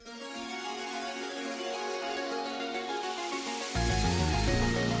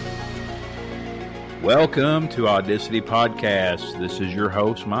Welcome to Audacity Podcast. This is your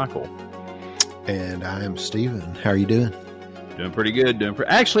host, Michael. And I am Steven. How are you doing? Doing pretty good.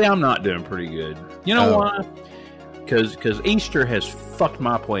 Actually, I'm not doing pretty good. You know why? Because Easter has fucked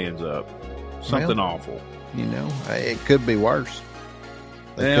my plans up. Something awful. You know, it could be worse.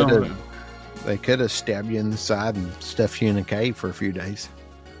 They could have stabbed you in the side and stuffed you in a cave for a few days.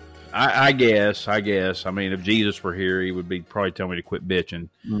 I guess. I mean, if Jesus were here, he would be probably telling me to quit bitching.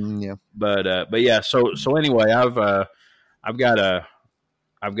 Yeah. But yeah. So anyway, I've got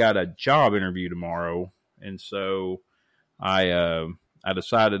a job interview tomorrow, and so I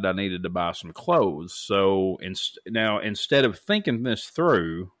decided I needed to buy some clothes. So instead of thinking this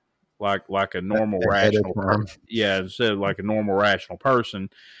through like a normal rational person, instead of like a normal rational person,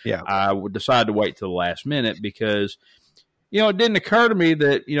 I would decide to wait till the last minute because, it didn't occur to me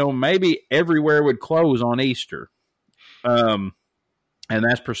that, maybe everywhere would close on Easter. And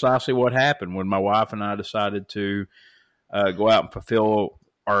that's precisely what happened when my wife and I decided to go out and fulfill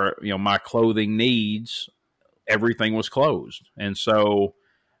our, my clothing needs. Everything was closed. And so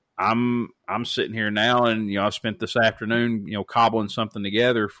I'm sitting here now, and, I spent this afternoon, cobbling something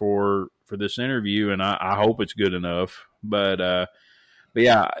together for this interview, and I hope it's good enough. But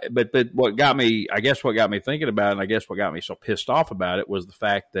what got me thinking about it, and I guess what got me so pissed off about it was the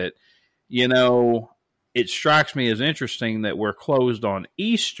fact that, it strikes me as interesting that we're closed on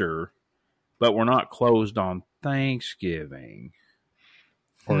Easter, but we're not closed on Thanksgiving.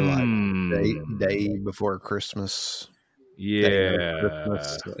 Or like day before Christmas. Yeah.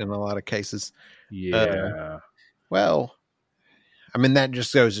 Christmas in a lot of cases. Yeah. Well, I mean, that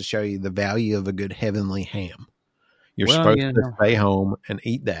just goes to show you the value of a good heavenly ham. You're supposed to stay home and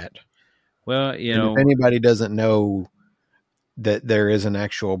eat that. Well, if anybody doesn't know that there is an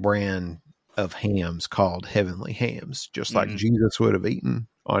actual brand of hams called heavenly hams, just like Jesus would have eaten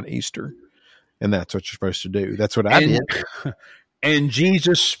on Easter. And that's what you're supposed to do. That's what I did. And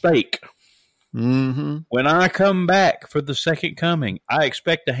Jesus spake. Mm-hmm. When I come back for the second coming, I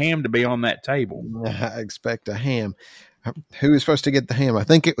expect a ham to be on that table. I expect a ham. Who was supposed to get the ham? I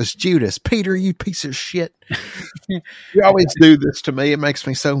think it was Judas. Peter, you piece of shit. You always do this to me. It makes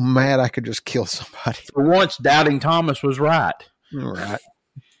me so mad I could just kill somebody. For once, doubting Thomas was right. Right.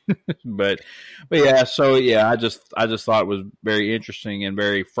 but yeah, so yeah, I just thought it was very interesting and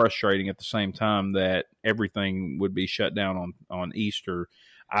very frustrating at the same time that everything would be shut down on Easter.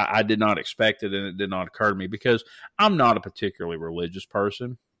 I did not expect it, and it did not occur to me because I'm not a particularly religious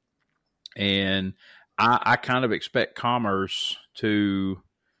person, and I kind of expect commerce to,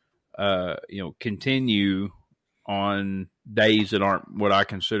 continue on days that aren't what I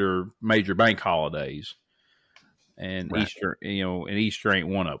consider major bank holidays, and right. Easter ain't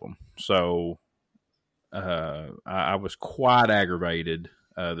one of them. So I was quite aggravated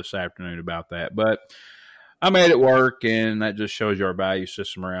this afternoon about that, but I made it work, and that just shows you our value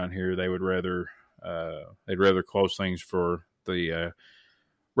system around here. They would rather close things for the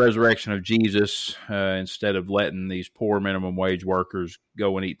resurrection of Jesus instead of letting these poor minimum wage workers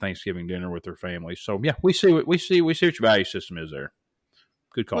go and eat Thanksgiving dinner with their families. So yeah, we see what your value system is there.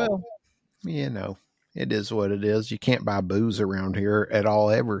 Good call. Well, it is what it is. You can't buy booze around here at all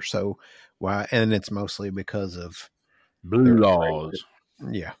ever. So why? And it's mostly because of blue laws.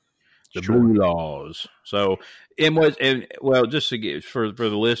 Yeah. The blue laws. So just to give for the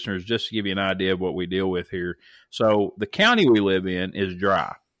listeners, just to give you an idea of what we deal with here. So the county we live in is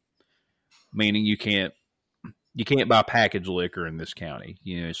dry, meaning you can't buy packaged liquor in this county.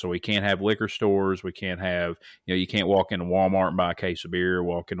 So we can't have liquor stores. We can't have, you can't walk into Walmart and buy a case of beer,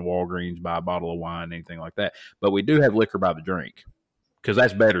 walk into Walgreens, buy a bottle of wine, anything like that. But we do have liquor by the drink because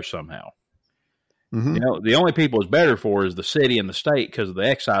that's better somehow. Mm-hmm. The only people it's better for is the city and the state because of the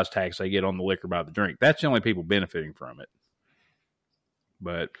excise tax they get on the liquor by the drink. That's the only people benefiting from it.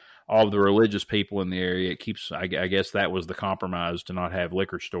 But all of the religious people in the area, it keeps. I guess that was the compromise to not have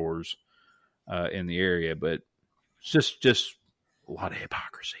liquor stores in the area. But it's just a lot of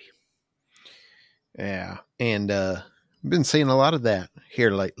hypocrisy. Yeah, and I've been seeing a lot of that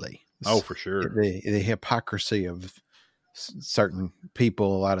here lately. For sure. The hypocrisy of certain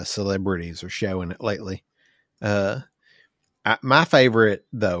people, a lot of celebrities are showing it lately. My favorite,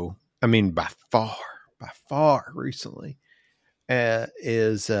 though, I mean, by far recently,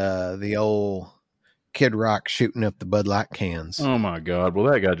 is the old Kid Rock shooting up the Bud Light cans. Oh my God!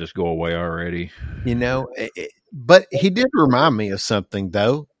 Will that guy just go away already? But he did remind me of something,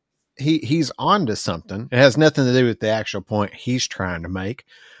 though. He's on to something. It has nothing to do with the actual point he's trying to make.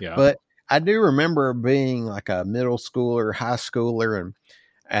 Yeah, but I do remember being like a middle schooler, high schooler, and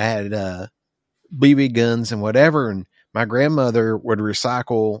I had BB guns and whatever. And my grandmother would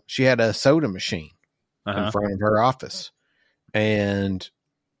recycle. She had a soda machine, in front of her office. And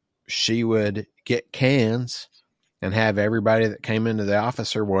she would get cans and have everybody that came into the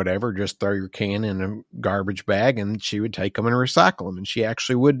office or whatever just throw your can in a garbage bag, and she would take them and recycle them. And she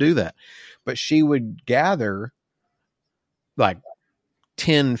actually would do that. But she would gather like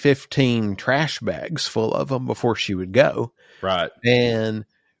 10, 15 trash bags full of them before she would go. Right. And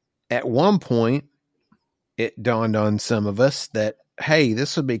at one point, it dawned on some of us that, hey,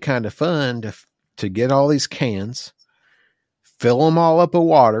 this would be kind of fun to get all these cans, fill them all up with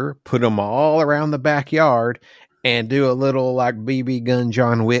water, put them all around the backyard, and do a little like BB gun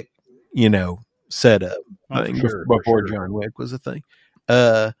John Wick, setup thing before John Wick was a thing.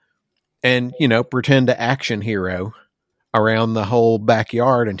 And, pretend to action hero around the whole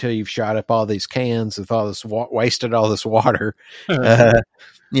backyard until you've shot up all these cans with all this wasted all this water, and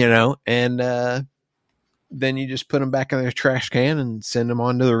then you just put them back in their trash can and send them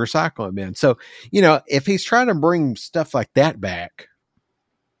on to the recycling bin. So, if he's trying to bring stuff like that back,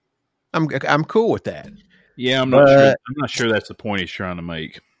 I'm cool with that. Yeah, I'm not sure that's the point he's trying to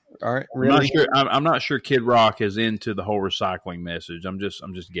make. All right, really? I'm not sure Kid Rock is into the whole recycling message. I'm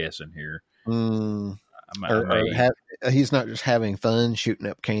just guessing here. He's not just having fun shooting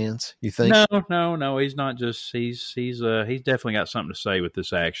up cans, you think? No. He's not just. He's definitely got something to say with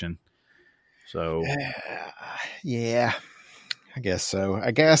this action. So, yeah, I guess so.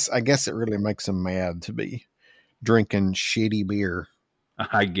 I guess it really makes him mad to be drinking shitty beer.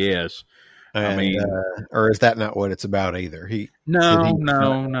 I guess. And, or is that not what it's about either? No.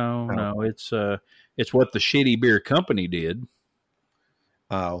 It's what the shitty beer company did.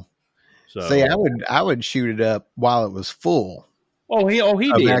 Oh, so see, I would shoot it up while it was full. He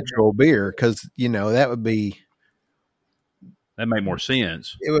did actual beer, because that would be. That made more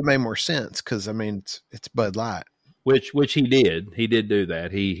sense. It would make more sense because it's Bud Light, which he did. He did do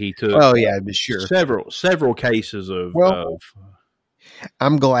that. He took. Oh yeah, be sure. Several cases of.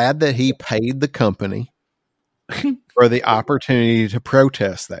 I'm glad that he paid the company for the opportunity to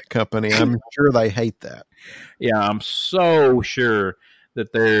protest that company. I'm sure they hate that. Yeah, I'm so sure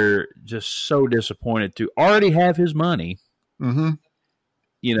that they're just so disappointed to already have his money. Mm-hmm.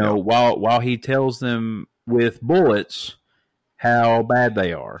 While he tells them with bullets how bad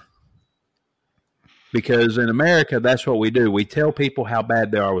they are. Because in America, that's what we do. We tell people how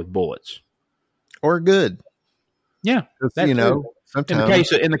bad they are with bullets. Or good. Yeah.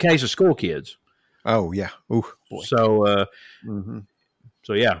 Sometimes. In the case of school kids. Oh, yeah. Ooh, boy. So,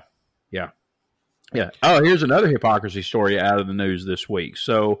 So, yeah. Oh, here's another hypocrisy story out of the news this week.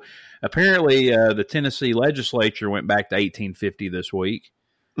 So, apparently, the Tennessee legislature went back to 1850 this week.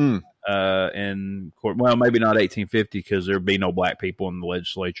 And maybe not 1850 because there'd be no black people in the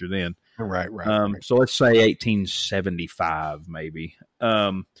legislature then. Right. So let's say 1875, maybe.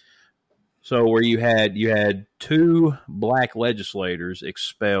 So where you had two black legislators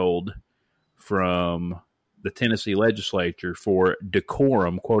expelled from the Tennessee legislature for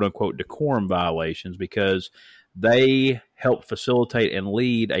decorum, quote unquote, decorum violations because they helped facilitate and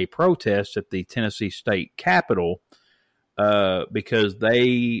lead a protest at the Tennessee state capitol because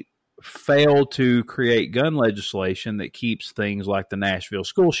they failed to create gun legislation that keeps things like the Nashville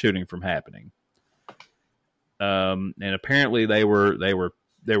school shooting from happening. And apparently there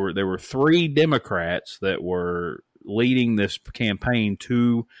were three Democrats that were leading this campaign,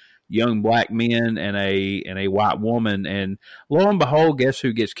 two young black men and a white woman, and lo and behold, guess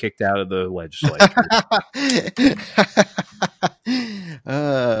who gets kicked out of the legislature?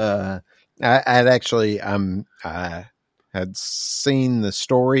 I had seen the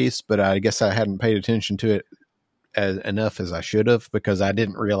stories, but I guess I hadn't paid attention to it enough as I should have because I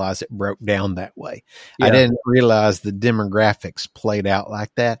didn't realize it broke down that way. Yeah. I didn't realize the demographics played out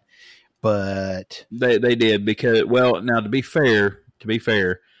like that, but they did because, now to be fair,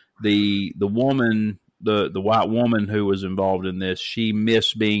 the woman, the white woman who was involved in this, she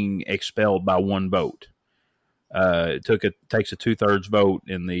missed being expelled by one vote. It takes a 2/3 vote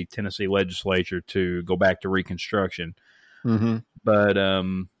in the Tennessee legislature to go back to Reconstruction. Mm-hmm. But,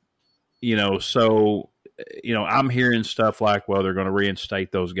 I'm hearing stuff like, well, they're going to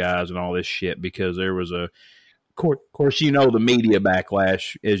reinstate those guys and all this shit because there was of course, the media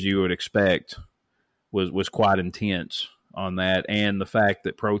backlash, as you would expect, was quite intense on that. And the fact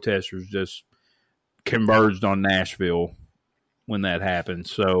that protesters just converged on Nashville when that happened.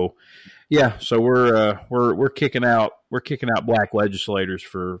 So, yeah, so we're kicking out black legislators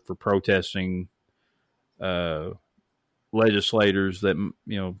for protesting, legislators that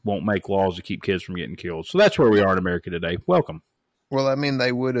won't make laws to keep kids from getting killed. So that's where we are in America today. Welcome. Well, I mean,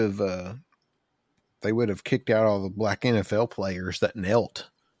 they would have kicked out all the black NFL players that knelt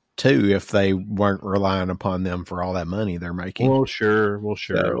too if they weren't relying upon them for all that money they're making. Well, sure.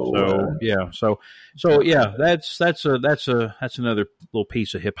 So yeah, that's another little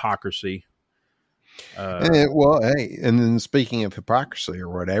piece of hypocrisy. Well, hey, and then speaking of hypocrisy or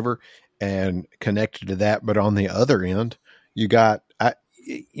whatever, and connected to that, but on the other end, you got,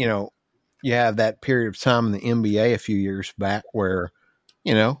 you have that period of time in the NBA a few years back where,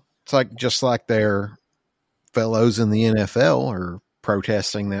 it's like just like their fellows in the NFL are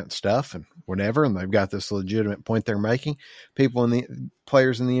protesting that stuff and whatever, and they've got this legitimate point they're making.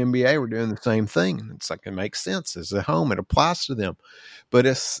 Players in the NBA were doing the same thing. And it's like, it makes sense. As a home, it applies to them. But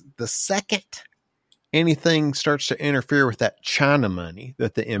it's the second anything starts to interfere with that China money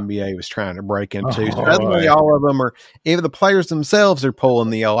that the NBA was trying to break into. Suddenly all of them are, even the players themselves are pulling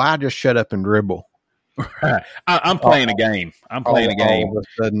the, I just shut up and dribble. I'm playing a game. I'm playing a game. All of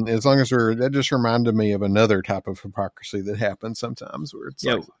a sudden, as long as that just reminded me of another type of hypocrisy that happens sometimes where it's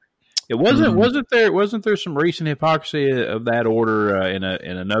like, it wasn't there some recent hypocrisy of that order in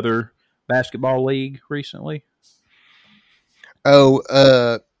another basketball league recently?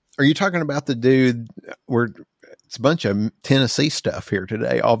 Are you talking about the dude where it's a bunch of Tennessee stuff here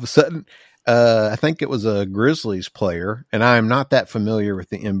today? All of a sudden, I think it was a Grizzlies player, and I'm not that familiar with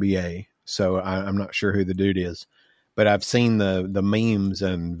the NBA, so I'm not sure who the dude is, but I've seen the memes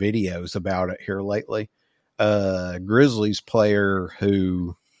and videos about it here lately. Grizzlies player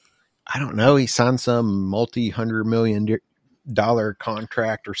who, I don't know, he signed some multi-$100 million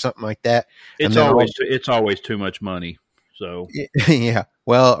contract or something like that. It's always too much money. So yeah,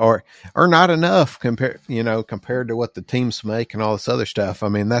 well, or not enough compared to what the teams make and all this other stuff. I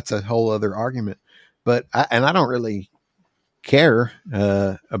mean, that's a whole other argument. But I don't really care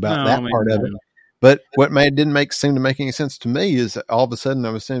about that part of it. But what didn't seem to make any sense to me is all of a sudden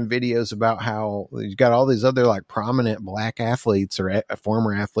I was seeing videos about how you've got all these other like prominent black athletes or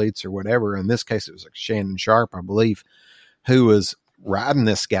former athletes or whatever. In this case, it was like Shannon Sharp, I believe, who was riding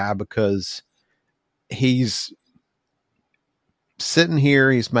this guy because he's sitting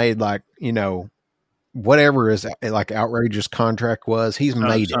here. He's made like, whatever his like outrageous contract was, he's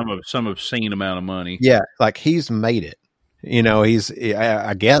made some obscene amount of money. Yeah. Like he's made it, he's,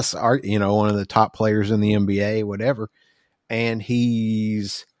 I guess, one of the top players in the NBA, whatever. And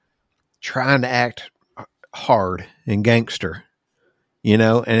he's trying to act hard and gangster, and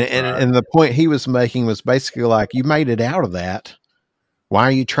the point he was making was basically like, you made it out of that. Why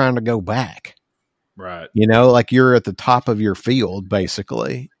are you trying to go back? Right. Like you're at the top of your field,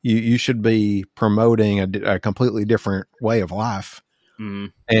 basically. You should be promoting a completely different way of life. Mm-hmm.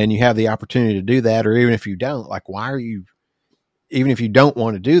 And you have the opportunity to do that. Or even if you don't, like, even if you don't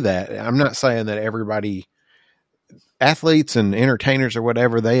want to do that, I'm not saying that everybody, athletes and entertainers or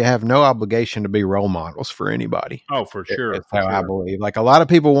whatever, they have no obligation to be role models for anybody. Oh, for sure. That's how I believe. Like a lot of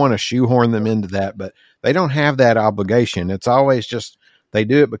people want to shoehorn them into that, but they don't have that obligation. It's always just, they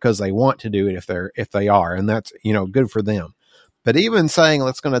do it because they want to do it if they are, and that's, good for them. But even saying,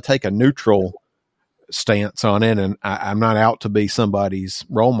 let's going to take a neutral stance on it, and I'm not out to be somebody's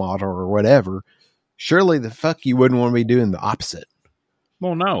role model or whatever, surely the fuck you wouldn't want to be doing the opposite.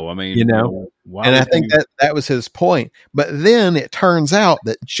 Well, no, I mean, and I think that was his point. But then it turns out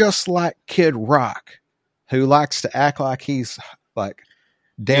that just like Kid Rock, who likes to act like he's like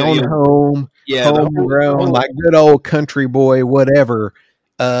down home, homegrown, like good old country boy, whatever.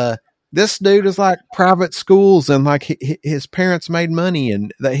 This dude is like private schools, and like his parents made money,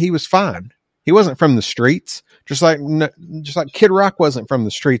 and that he was fine. He wasn't from the streets, just like Kid Rock wasn't from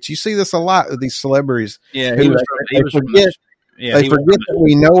the streets. You see this a lot with these celebrities. Yeah, they forget that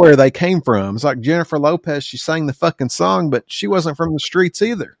we know where they came from. It's like Jennifer Lopez; she sang the fucking song, but she wasn't from the streets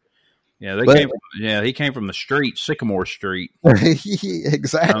either. Yeah, he came from the street, Sycamore Street.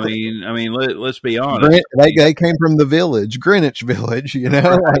 Exactly. I mean, let's be honest. They came from the village, Greenwich Village.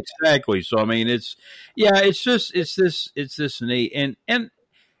 Right, exactly. So I mean, it's this neat,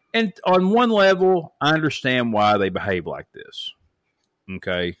 and on one level, I understand why they behave like this.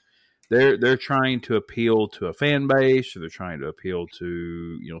 Okay, they're trying to appeal to a fan base, or they're trying to appeal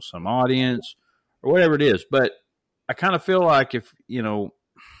to some audience, or whatever it is. But I kind of feel like if when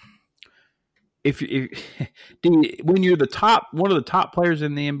you're one of the top players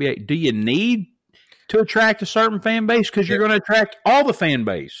in the NBA, do you need to attract a certain fan base? Because you're going to attract all the fan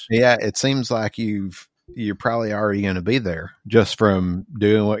base. Yeah, it seems like you're probably already going to be there just from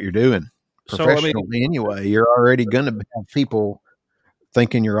doing what you're doing professionally. Anyway, you're already going to have people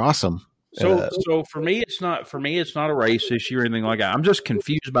thinking you're awesome. So for me, it's not a race issue or anything like that. I'm just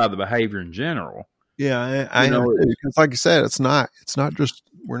confused by the behavior in general. Yeah, I know. Because like I said, it's not just,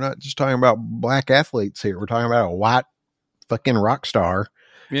 we're not just talking about black athletes here. We're talking about a white fucking rock star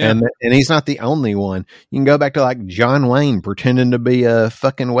Yeah. And he's not the only one. You can go back to like John Wayne pretending to be a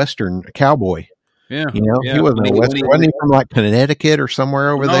fucking Western cowboy. Yeah. You know, Yeah. he wasn't a Western. Wasn't he from like Connecticut or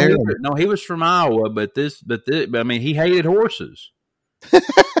somewhere over there? No, he was from Iowa, but I mean, he hated horses.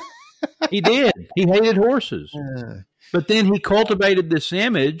 He did. He hated horses. But then he cultivated this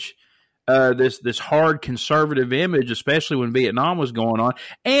image, this hard conservative image, especially when Vietnam was going on.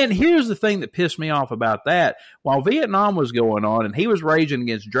 And here's the thing that pissed me off about that. While Vietnam was going on and he was raging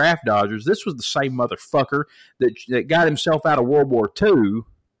against draft dodgers, this was the same motherfucker that got himself out of World War II,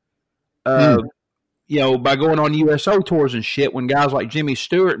 you know, by going on USO tours and shit when guys like Jimmy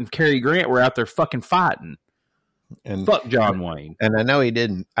Stewart and Cary Grant were out there fucking fighting. And fuck John Wayne. And I know he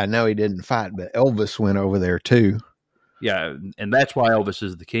didn't fight, but Elvis went over there too. Yeah, and that's why Elvis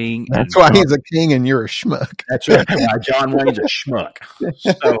is the king. That's why he's a king and you're a schmuck. That's right. Why John Wayne's a schmuck.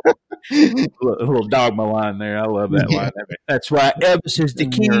 So, a little dogma line there. I love that line. That's why Elvis is the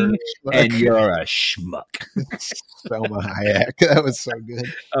king and you're a schmuck. Selma Hayek. That was so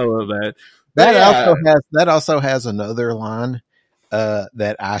good. I love that. That also has another line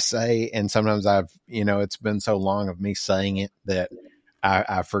that I say, and sometimes it's been so long of me saying it that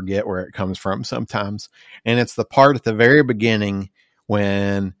I forget where it comes from sometimes. And it's the part at the very beginning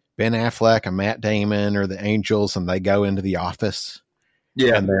when Ben Affleck and Matt Damon are the angels and they go into the office.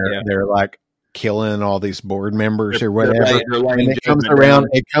 Yeah. And they're like killing all these board members or whatever. And it comes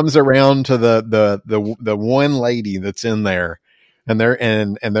around to the one lady that's in there and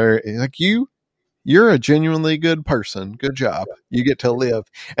they're like, you're a genuinely good person. Good job. You get to live.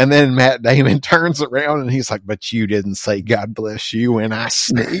 And then Matt Damon turns around and he's like, but you didn't say God bless you when I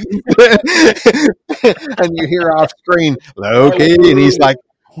sneezed. And you hear off screen, okay. And he's like,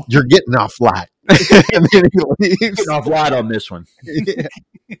 you're getting off light. And then he leaves. Getting off light on this one. Yeah.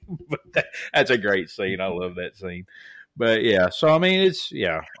 But that's a great scene. I love that scene. But yeah, so I mean,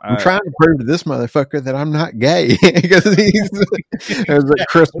 I'm trying to prove to this motherfucker that I'm not gay because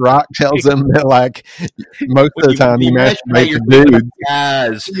Chris Rock tells him that like most of the time he masturbates to dudes.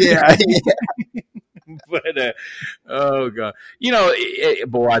 Guys, yeah. But oh god,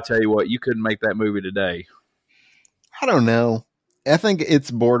 boy, I tell you what, you couldn't make that movie today. I don't know. I think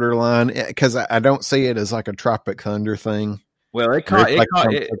it's borderline because I don't see it as like a Tropic Thunder thing. Well,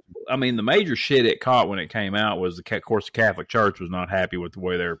 I mean, the major shit it caught when it came out was, of course, the Catholic Church was not happy with the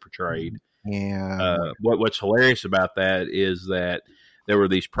way they were portrayed. Yeah. What's hilarious about that is that there were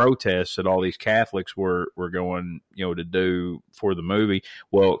these protests that all these Catholics were going, to do for the movie.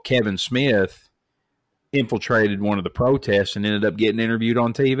 Well, Kevin Smith infiltrated one of the protests and ended up getting interviewed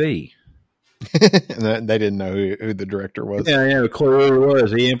on TV. And they didn't know who the director was. Yeah, clearly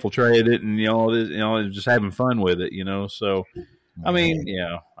was. He infiltrated it, and just having fun with it. So, I mean,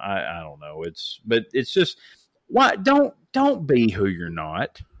 I don't know. It's just why don't be who you're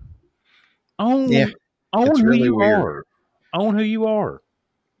not. Own who really you are. Own who you are.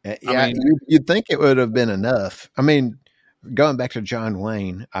 Yeah, I mean, you'd think it would have been enough. I mean, going back to John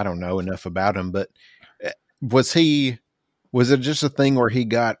Wayne, I don't know enough about him, but was it just a thing where he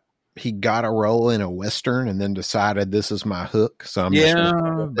got a role in a Western and then decided this is my hook? So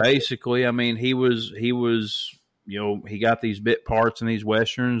basically, I mean, he was, he got these bit parts in these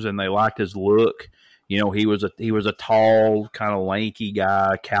Westerns and they liked his look. He was a tall, kind of lanky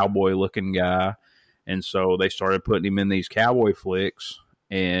guy, cowboy looking guy. And so they started putting him in these cowboy flicks,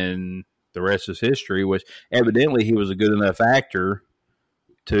 and the rest is history. Was evidently he was a good enough actor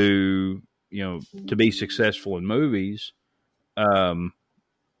to be successful in movies. But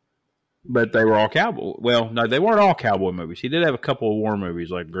they were all cowboy. Well, no, they weren't all cowboy movies. He did have a couple of war movies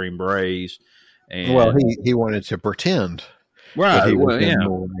like Green Berets. And, he wanted to pretend. Right. Well, yeah.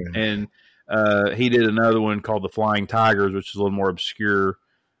 And he did another one called The Flying Tigers, which is a little more obscure,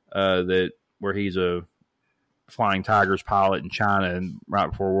 where he's a Flying Tigers pilot in China and right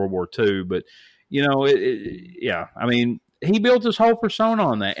before World War II. But, I mean, he built his whole persona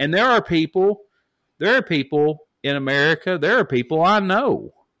on that. And there are people in America, there are people I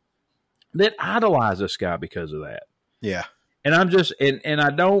know that idolize this guy because of that. Yeah. And I'm just, and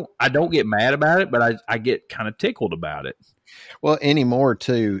I don't get mad about it, but I get kind of tickled about it. Well, anymore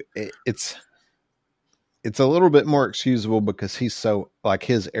too, it's a little bit more excusable because he's so, like,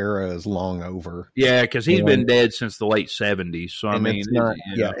 his era is long over. Yeah. Cause he's been dead since the late 70s. So, I mean,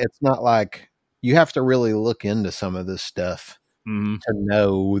 it's not like you have to really look into some of this stuff to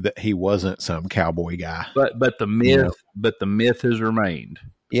know that he wasn't some cowboy guy. But the myth has remained.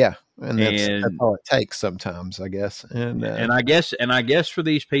 Yeah. And that's all it takes sometimes, I guess. And I guess for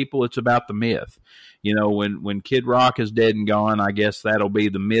these people, it's about the myth. You know, when Kid Rock is dead and gone, I guess that'll be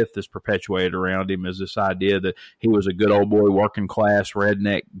the myth that's perpetuated around him, is this idea that he was a good old boy, working class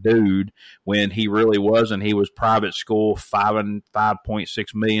redneck dude, when he really wasn't. He was private school,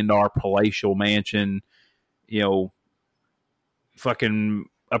 $5.6 million palatial mansion, you know, fucking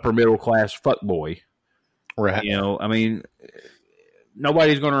upper middle class fuckboy. Right. You know, I mean,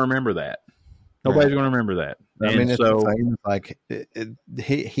 nobody's going to remember that. Nobody's going to remember that. I mean, it's insane. Like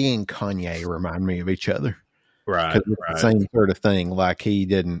he and Kanye remind me of each other, right? It's the same sort of thing. Like he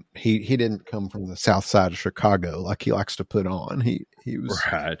didn't come from the South Side of Chicago like he likes to put on. He was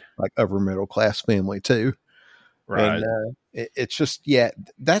like upper middle class family too, right? And it's just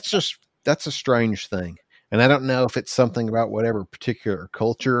that's a strange thing, and I don't know if it's something about whatever particular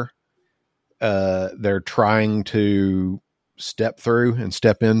culture they're trying to step through and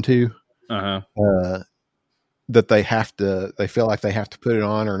step into. That they feel like they have to put it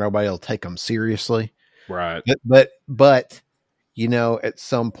on or nobody will take them seriously. Right. But, you know, at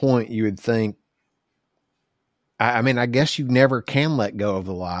some point you would think, I mean, I guess you never can let go of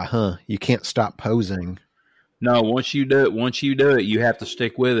the lie, huh? You can't stop posing. No, once you do it, you have to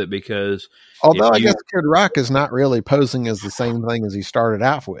stick with it, because although I guess Kid Rock is not really posing as the same thing as he started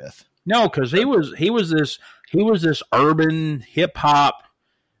out with. No, because he was this urban hip hop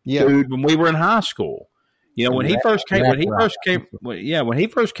dude when we were in high school. You know, when he first came around in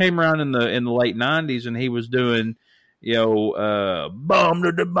the late 90s, and he was doing, you know, bomb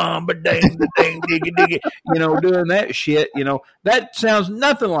to the bomb, ba dang the dang diggy diggy, you know, doing that shit. You know, that sounds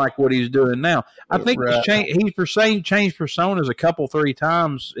nothing like what he's doing now. I think he's changed personas a couple, 3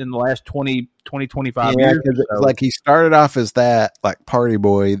 times in the last 25 years. It's like he started off as that, like, party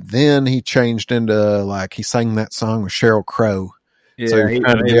boy, then he changed into, like, he sang that song with Sheryl Crow. Yeah, so he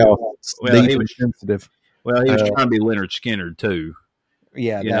was sensitive. Well, he was trying to be Leonard Skinner too.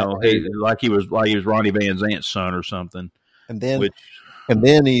 Yeah, he was Ronnie Van Zant's son or something. And then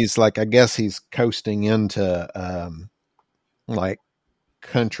he's like, I guess he's coasting into like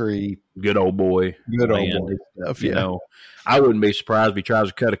country, good old boy stuff. You know, I wouldn't be surprised if he tries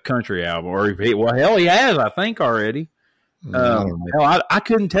to cut a country album, or he has, I think, already. I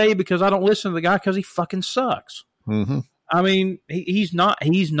couldn't tell you, because I don't listen to the guy, because he fucking sucks. Mm-hmm. I mean, he's not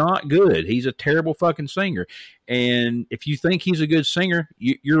good. He's a terrible fucking singer. And if you think he's a good singer,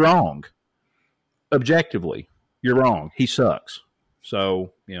 you're wrong. Objectively, you're wrong. He sucks.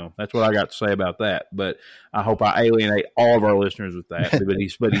 So, you know, that's what I got to say about that. But I hope I alienate all of our listeners with that.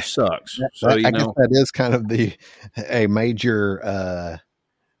 But he sucks. So, I guess that is kind of a major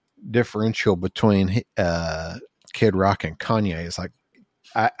differential between Kid Rock and Kanye. Is like,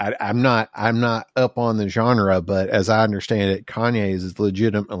 I'm not up on the genre, but as I understand it, Kanye is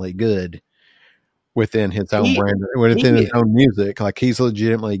legitimately good within his own brand, within his own music. Like, he's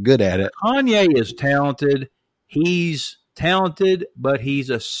legitimately good at it. Kanye is talented. He's talented, but he's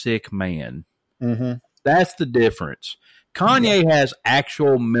a sick man. Mm-hmm. That's the difference. Kanye has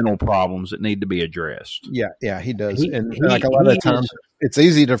actual mental problems that need to be addressed. Yeah, he does. Like, a lot of times it's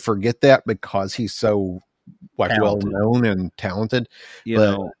easy to forget that because he's so well known and talented. He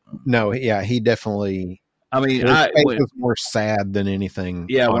definitely. I mean, was more sad than anything.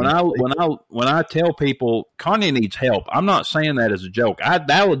 Yeah, when I tell people Kanye needs help, I'm not saying that as a joke.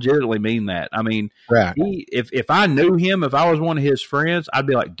 I legitimately mean that. I mean, right. If I knew him, if I was one of his friends, I'd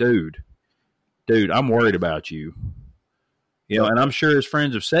be like, dude, I'm worried about you. You know, and I'm sure his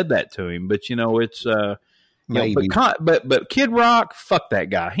friends have said that to him. But, you know, it's maybe. But Kid Rock, fuck that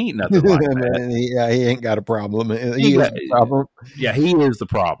guy. He ain't nothing like that. Yeah, he ain't got a problem. He is the problem. Yeah, he is the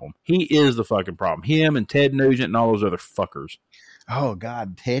problem. He is the fucking problem. Him and Ted Nugent and all those other fuckers. Oh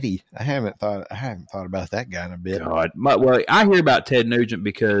God, Teddy! I haven't thought about that guy in a bit. God, well, I hear about Ted Nugent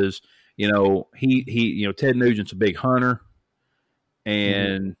because he Ted Nugent's a big hunter,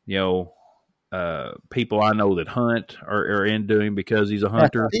 and people I know that hunt are into him because he's a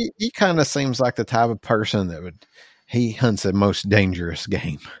hunter. He kind of seems like the type of person that he hunts the most dangerous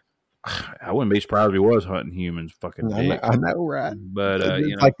game. I wouldn't be surprised if he was hunting humans. Fucking I know, right? But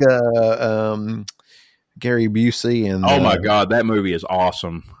like Gary Busey and my God, that movie is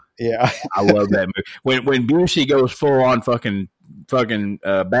awesome. Yeah, I love that movie. When Busey goes full on fucking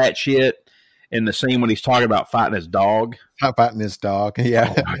batshit in the scene when he's talking about fighting his dog.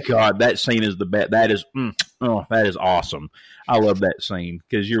 Yeah. Oh my God, that scene is the best. That is awesome. I love that scene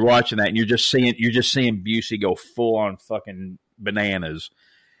because you're watching that and you're just seeing Busey go full on fucking bananas.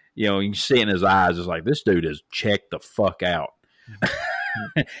 You know, you see it in his eyes. It's like, this dude is checked the fuck out.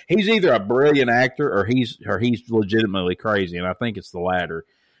 He's either a brilliant actor or he's legitimately crazy, and I think it's the latter.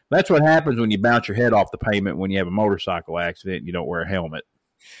 That's what happens when you bounce your head off the pavement when you have a motorcycle accident and you don't wear a helmet.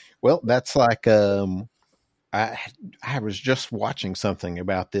 Well, that's like I was just watching something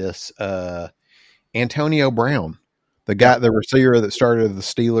about this. Antonio Brown, the guy, the receiver that started the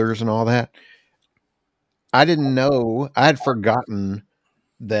Steelers and all that. I didn't know. I'd forgotten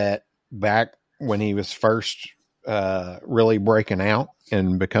that back when he was first really breaking out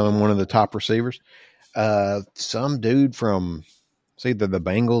and becoming one of the top receivers. Some dude from it's either the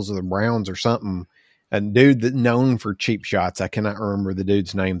Bengals or the Browns or something, a dude that known for cheap shots. I cannot remember the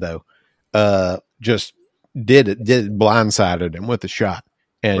dude's name though. Just did blindsided him with a shot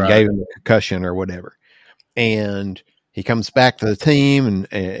and gave him a concussion or whatever. And he comes back to the team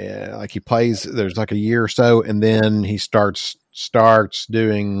and like he plays, there's like a year or so. And then he starts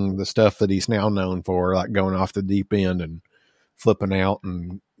doing the stuff that he's now known for, like going off the deep end and flipping out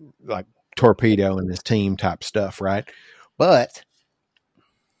and like torpedoing his team type stuff. Right. But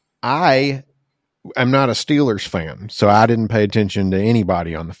I am not a Steelers fan, so I didn't pay attention to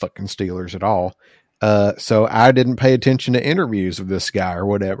anybody on the fucking Steelers at all. So I didn't pay attention to interviews of this guy or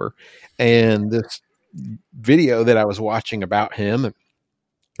whatever. And this video that I was watching about him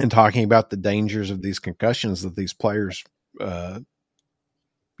and talking about the dangers of these concussions that these players,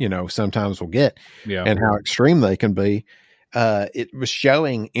 sometimes will get and how extreme they can be. It was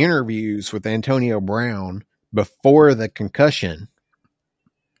showing interviews with Antonio Brown before the concussion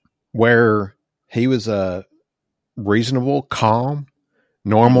where he was a reasonable, calm,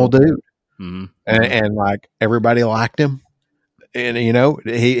 normal dude. Mm-hmm. And like everybody liked him. And,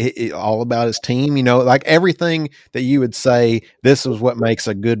 he all about his team, like everything that you would say, this is what makes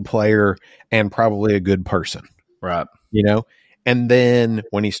a good player and probably a good person. Right. And then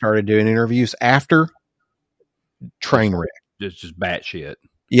when he started doing interviews after, train wreck. Just batshit.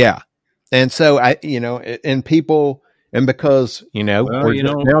 Yeah. And so and people, and because, we're now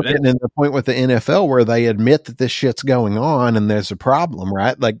getting to the point with the NFL where they admit that this shit's going on and there's a problem,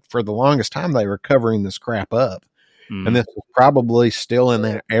 right? Like for the longest time, they were covering this crap up. Mm. And this was probably still in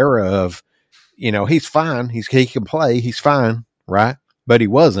that era of, he's fine. He can play. He's fine. Right. But he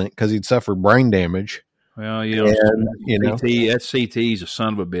wasn't because he'd suffered brain damage. Well, that CT's a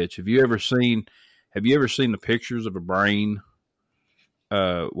son of a bitch. Have you ever seen the pictures of a brain?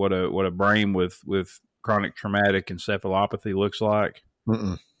 What a brain with chronic traumatic encephalopathy looks like?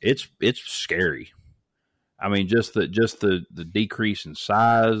 Mm-mm. It's scary. I mean, just the decrease in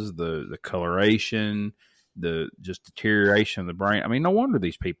size, the coloration, the just deterioration of the brain. I mean, no wonder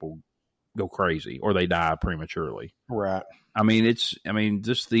these people go crazy or they die prematurely. Right. I mean,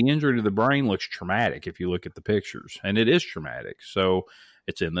 just the injury to the brain looks traumatic if you look at the pictures, and it is traumatic. So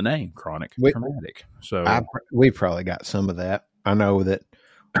it's in the name, chronic traumatic. So we probably got some of that. I know that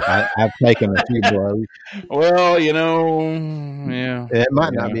I've taken a few blows. Well, yeah. It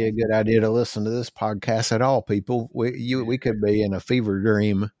might not be a good idea to listen to this podcast at all, people. We could be in a fever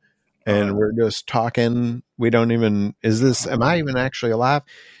dream and we're just talking. We don't even, am I even actually alive?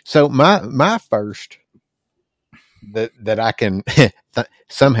 So my first that I can,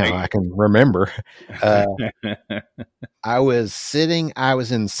 somehow I can remember, I was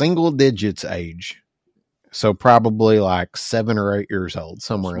in single digits age. So probably like 7 or 8 years old,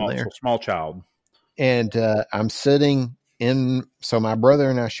 somewhere in there. Small child. And I'm sitting so my brother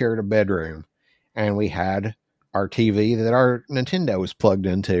and I shared a bedroom and we had our TV that our Nintendo was plugged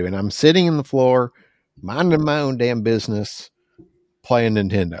into. And I'm sitting on the floor, minding my own damn business, playing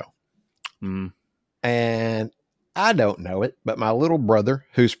Nintendo. Mm. And I don't know it, but my little brother,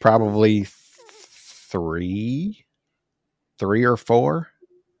 who's probably 3 or 4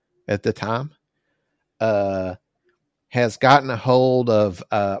 at the time, has gotten a hold of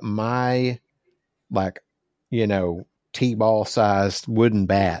my T-ball sized wooden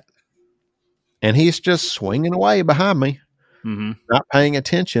bat, and he's just swinging away behind me, not paying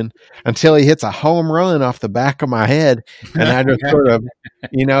attention until he hits a home run off the back of my head, and I just sort of,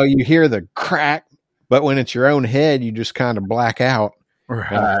 you hear the crack, but when it's your own head, you just kind of black out.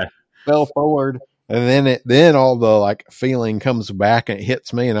 Right. Fell forward. And then all the feeling comes back and it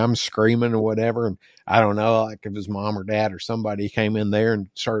hits me and I'm screaming or whatever. And I don't know, if his mom or dad or somebody came in there and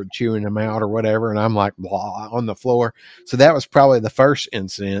started chewing him out or whatever. And I'm like, blah, on the floor. So that was probably the first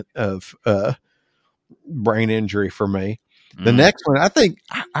incident of brain injury for me. Mm. The next one,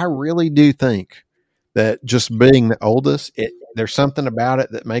 I really do think that just being the oldest, there's something about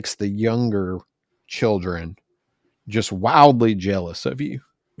it that makes the younger children just wildly jealous of you.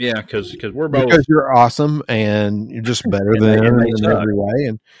 Yeah, because we're both, because you're awesome and you're just better than them in every way.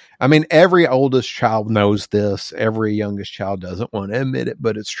 And I mean, every oldest child knows this. Every youngest child doesn't want to admit it,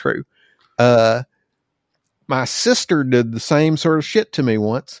 but it's true. My my sister did the same sort of shit to me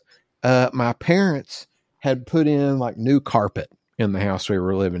once. My parents had put in like new carpet in the house we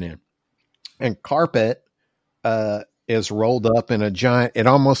were living in, and carpet is rolled up in a giant. It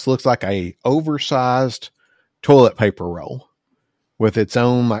almost looks like a oversized toilet paper roll with its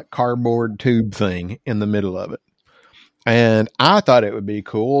own like cardboard tube thing in the middle of it. And I thought it would be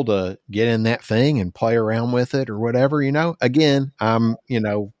cool to get in that thing and play around with it or whatever, you know. Again, I'm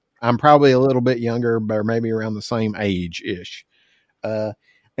probably a little bit younger, but maybe around the same age ish.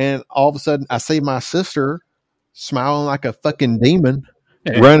 And all of a sudden I see my sister smiling like a fucking demon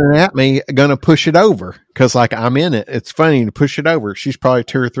running at me, gonna push it over. Cause like I'm in it. It's funny to push it over. She's probably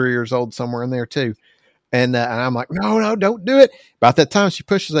 2 or 3 years old, somewhere in there too. And I'm like, no, don't do it. About that time she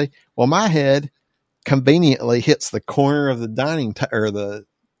pushes it. Well, my head conveniently hits the corner of the dining or the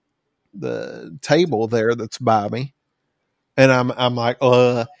table there that's by me. And I'm like,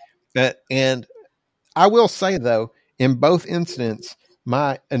 and I will say though, in both incidents,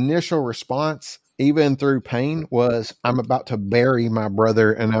 my initial response, even through pain, was I'm about to bury my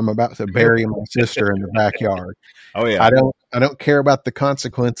brother and I'm about to bury my sister in the backyard. Oh yeah. I don't care about the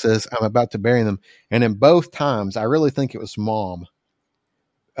consequences. I'm about to bury them. And in both times, I really think it was mom.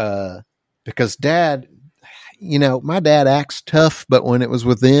 Because dad, you know, my dad acts tough, but when it was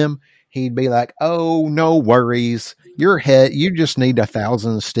with them, he'd be like, "Oh, no worries. Your head, you just need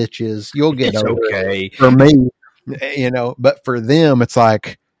 1,000 stitches. You'll get over okay." It." For me, you know, but for them, it's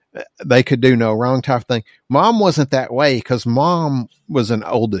like they could do no wrong type of thing. Mom wasn't that way because mom was an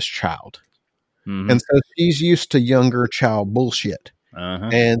oldest child. Mm-hmm. And so she's used to younger child bullshit.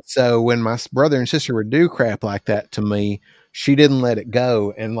 Uh-huh. And so when my brother and sister would do crap like that to me, she didn't let it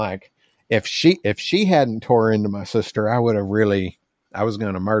go. And like, if she hadn't tore into my sister, I was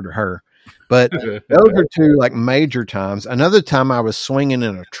going to murder her. But those are 2 like major times. Another time I was swinging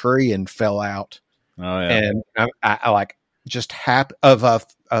in a tree and fell out. Oh yeah. And I like just of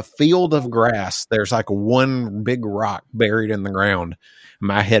a field of grass. There's like one big rock buried in the ground.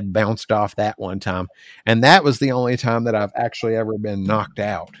 My head bounced off that one time. And that was the only time that I've actually ever been knocked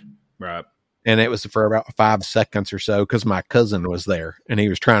out. Right. And it was for about 5 seconds or so because my cousin was there and he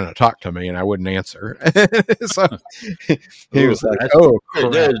was trying to talk to me and I wouldn't answer. So he was like, "Oh,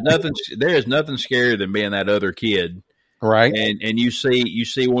 there is nothing scarier than being that other kid." Right. And you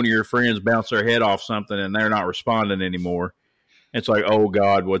see one of your friends bounce their head off something and they're not responding anymore. It's like, "Oh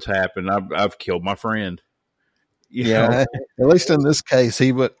God, what's happened? I've killed my friend." You know? At least in this case,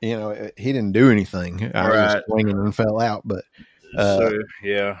 he didn't do anything. I was swinging and fell out, but.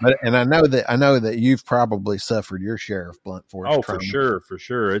 Yeah, and I know that you've probably suffered your share of blunt force. Oh, trauma. For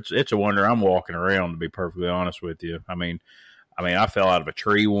sure. It's a wonder I'm walking around, to be perfectly honest with you. I mean, I fell out of a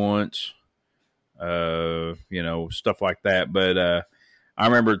tree once, stuff like that. But I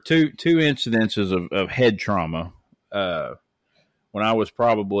remember two incidences of head trauma when I was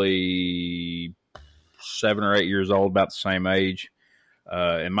probably 7 or 8 years old, about the same age.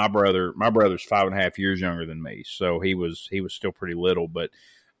 And my brother's 5.5 years younger than me, so he was still pretty little. But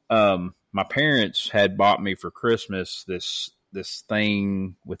my parents had bought me for Christmas this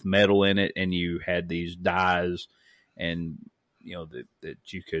thing with metal in it, and you had these dies, and that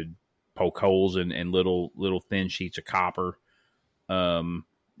you could poke holes in little thin sheets of copper. Put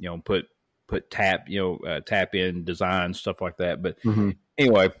tap in design, stuff like that. But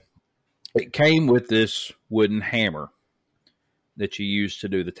anyway, it came with this wooden hammer that you used to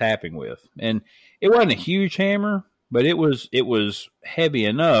do the tapping with. And it wasn't a huge hammer, but it was heavy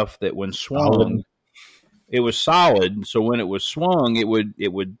enough that when swung, it was solid. So when it was swung, it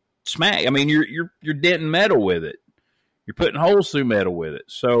would smack. I mean, you're denting metal with it. You're putting holes through metal with it.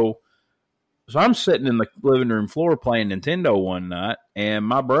 So I'm sitting in the living room floor playing Nintendo one night, and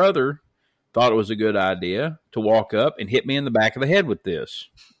my brother thought it was a good idea to walk up and hit me in the back of the head with this.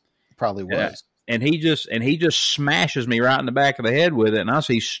 Probably was. And he just smashes me right in the back of the head with it, and I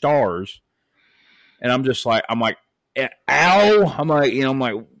see stars. And I'm like, ow! I'm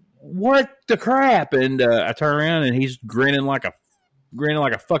like, what the crap? And I turn around, and he's grinning like a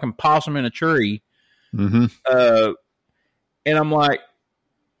fucking possum in a tree. Mm-hmm. And I'm like,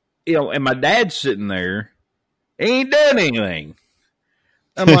 and my dad's sitting there. He ain't done anything.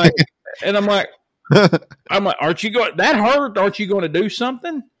 I'm like, aren't you going? That hurt? Aren't you going to do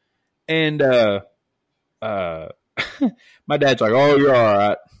something? And my dad's like, "Oh, you're all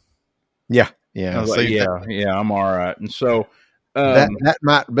right." Yeah. I was like, yeah, I'm all right. And so that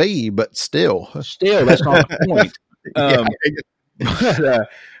might be, but still, that's not the point.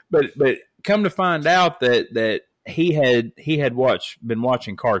 But come to find out that he had been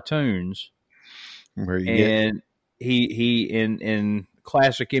watching cartoons, he in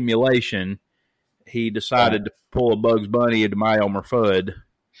classic emulation. he decided to pull a Bugs Bunny into my Elmer Fudd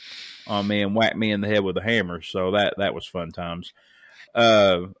on me and whack me in the head with a hammer. So that was fun times.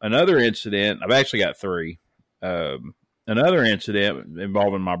 Another incident, I've actually got three. Another incident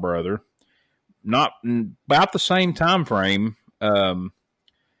involving my brother, not about the same time frame. I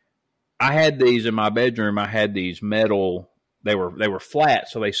had these in my bedroom. I had these metal. They were flat,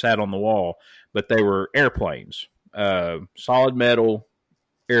 so they sat on the wall, but they were airplanes, solid metal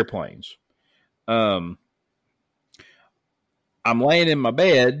airplanes. I'm laying in my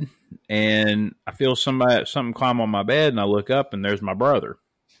bed, and I feel something climb on my bed, and I look up, and there's my brother,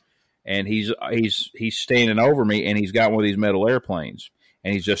 and he's standing over me, and he's got one of these metal airplanes,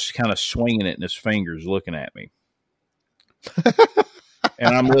 and he's just kind of swinging it in his fingers, looking at me,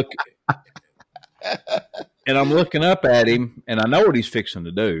 and I'm looking up at him, and I know what he's fixing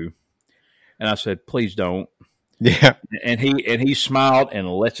to do, and I said, "Please don't." Yeah, and he smiled and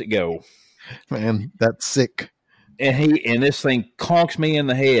lets it go. Man, that's sick. And this thing conks me in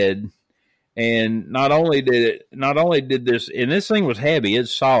the head. And not only did this, and this thing was heavy,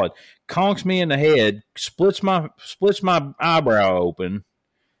 it's solid, conks me in the head, splits my eyebrow open.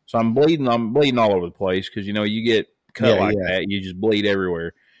 So I'm bleeding all over the place. Cause you get cut that, you just bleed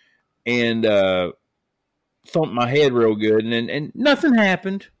everywhere. And, thumped my head real good. And nothing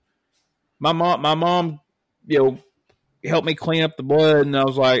happened. My mom, helped me clean up the blood. And I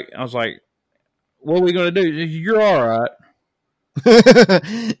was like, what are we going to do? You're all right.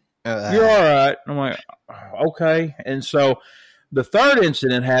 You're all right. I'm like, okay. And so the third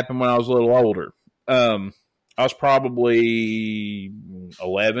incident happened when I was a little older. I was probably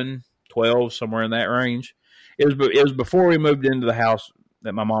 11, 12, somewhere in that range. It was before we moved into the house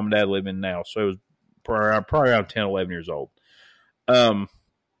that my mom and dad live in now. So it was probably around 10, 11 years old. I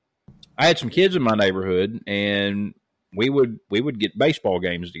had some kids in my neighborhood, and we would get baseball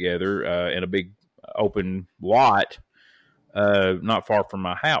games together in a big open lot not far from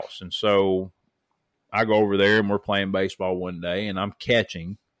my house. And so I go over there, and we're playing baseball one day, and I'm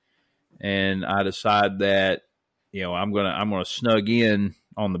catching, and I decide that I'm gonna snug in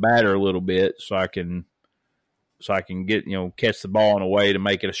on the batter a little bit so I can get catch the ball in a way to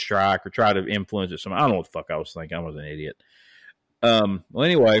make it a strike or try to influence it. I don't know what the fuck I was thinking. I was an idiot. Well,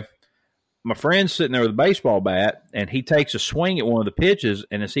 anyway, my friend's sitting there with a baseball bat, and he takes a swing at one of the pitches,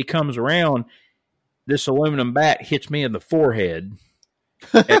 and as he comes around, this aluminum bat hits me in the forehead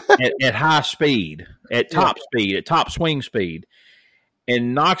at high speed, at top swing speed,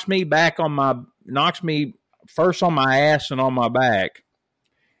 and knocks me first on my ass and on my back.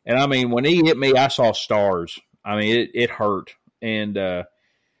 And I mean, when he hit me, I saw stars. I mean, it hurt. And I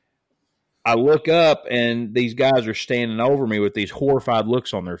look up, and these guys are standing over me with these horrified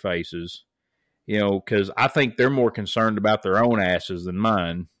looks on their faces, because I think they're more concerned about their own asses than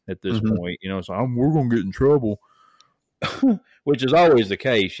mine at this point. So we're going to get in trouble, which is always the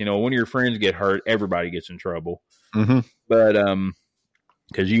case. When your friends get hurt, everybody gets in trouble. Mm-hmm. But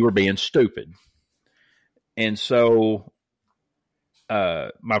because you were being stupid. And so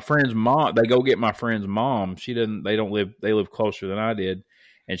my friend's mom, they go get my friend's mom. They live closer than I did.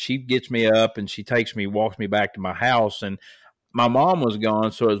 And she gets me up, and she walks me back to my house. And my mom was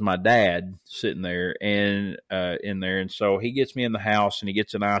gone, so it was my dad sitting there and in there. And so he gets me in the house, and he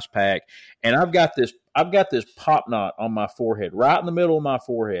gets an ice pack. And I've got this pop knot on my forehead, right in the middle of my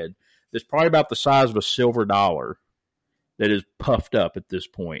forehead. That's probably about the size of a silver dollar that is puffed up at this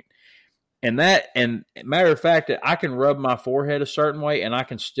point. And matter of fact, I can rub my forehead a certain way, and I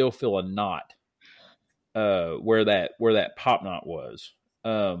can still feel a knot where that pop knot was,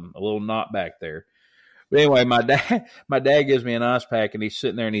 a little knot back there. But anyway, my dad gives me an ice pack, and he's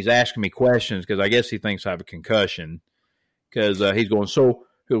sitting there, and he's asking me questions because I guess he thinks I have a concussion. Because he's going, so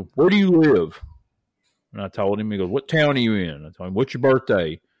where do you live? And I told him. He goes, what town are you in? I told him, what's your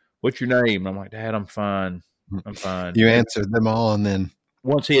birthday? What's your name? And I'm like, Dad, I'm fine. You answered them all, and then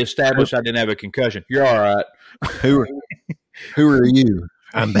once he established I didn't have a concussion, you're all right. Who are you?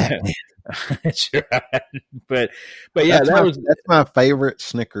 I'm Batman. That's right. But yeah, that's my favorite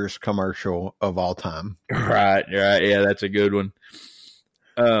Snickers commercial of all time. Right. Yeah, that's a good one.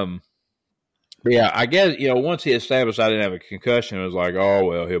 But yeah, I guess once he established I didn't have a concussion, it was like, oh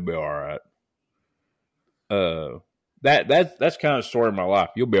well, he'll be all right. That's kind of the story of my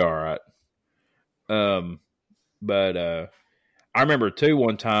life. You'll be all right. But I remember too,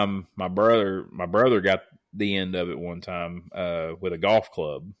 one time my brother got the end of it one time with a golf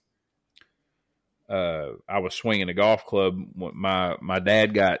club. I was swinging a golf club. My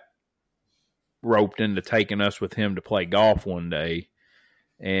dad got roped into taking us with him to play golf one day,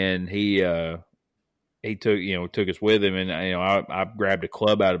 and he he took us with him, and I grabbed a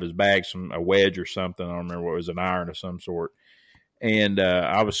club out of his bag, a wedge or something. I don't remember what it was, an iron of some sort. And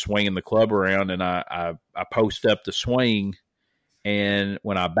I was swinging the club around, and I post up the swing, and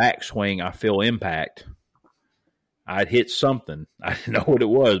when I backswing, I feel impact. I'd hit something. I didn't know what it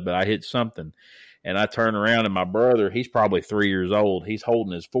was, but I hit something. And I turn around, and my brother, he's probably 3 years old. He's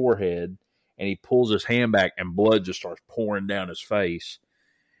holding his forehead, and he pulls his hand back, and blood just starts pouring down his face.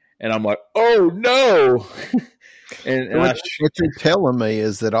 And I'm like, oh, no. and what you're telling me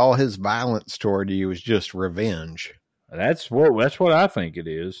is that all his violence toward you is just revenge. That's what I think it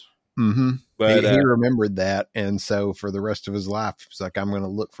is. Mm-hmm. But he remembered that, and so for the rest of his life, he's like, I'm going to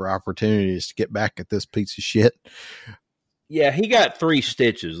look for opportunities to get back at this piece of shit. Yeah, he got 3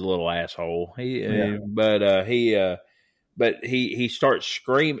 stitches, little asshole. But he starts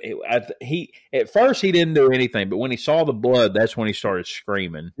screaming. He at first he didn't do anything, but when he saw the blood, that's when he started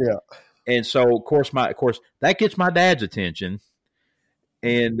screaming. Yeah, and so of course that gets my dad's attention,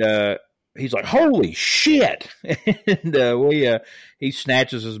 and he's like, "Holy shit!" and he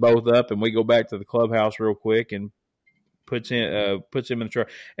snatches us both up, and we go back to the clubhouse real quick and puts him in the truck,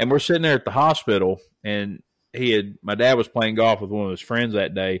 and we're sitting there at the hospital, and my dad was playing golf with one of his friends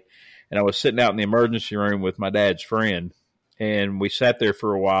that day, and I was sitting out in the emergency room with my dad's friend. And we sat there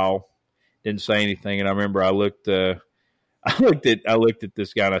for a while, didn't say anything. And I remember I looked at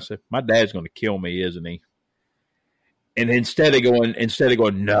this guy, and I said, "My dad's going to kill me, isn't he?" And instead of going,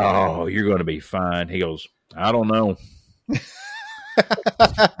 "No, you're going to be fine," he goes, "I don't know."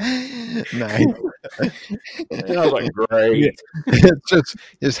 Nice. And I was like, "Great." It's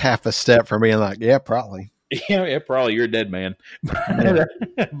just half a step from being like, "Yeah, probably." Yeah, probably. You're a dead man.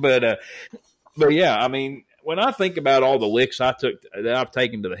 But yeah, I mean, when I think about all the licks that I've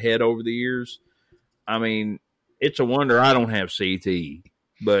taken to the head over the years, I mean, it's a wonder I don't have CTE.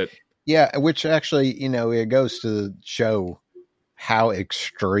 But yeah, which actually, it goes to show how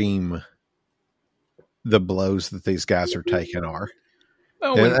extreme the blows that these guys are taking are.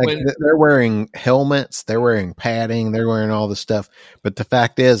 Well, they're wearing helmets, they're wearing padding, they're wearing all this stuff. But the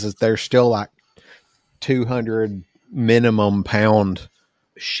fact is they're still like 200 minimum pound.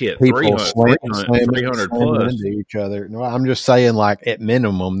 Shit, people 300 plus into each other. No, I'm just saying, like, at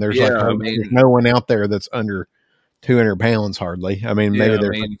minimum, there's there's no one out there that's under 200 pounds hardly. I mean, maybe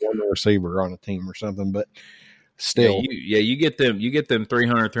there's one receiver on a team or something, but still, you get them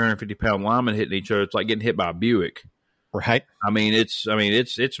 300, 350 pound linemen hitting each other. It's like getting hit by a Buick, right? I mean, it's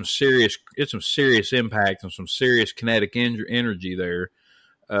some serious impact and some serious kinetic energy there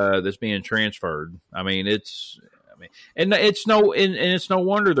that's being transferred. I mean, and it's no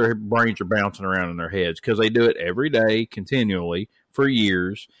wonder their brains are bouncing around in their heads, because they do it every day, continually, for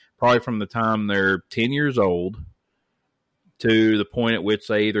years, probably from the time they're 10 years old to the point at which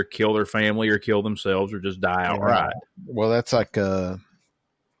they either kill their family or kill themselves or just die outright. Well, that's like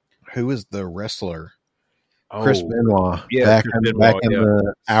who is the wrestler? Chris Benoit. Yeah, back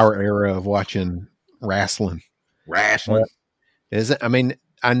in our era of watching wrestling. Is it? I mean,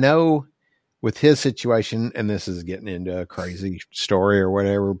 I know. With his situation, and this is getting into a crazy story or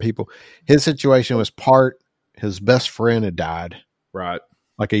whatever, his situation was his best friend had died. Right.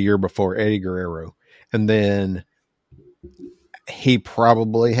 Like a year before, Eddie Guerrero. And then he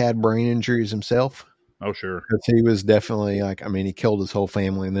probably had brain injuries himself. Oh, sure. Because he was definitely he killed his whole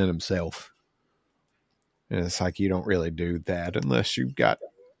family and then himself. And it's like, you don't really do that unless you've got,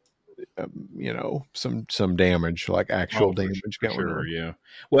 some damage, like actual damage going on. Yeah.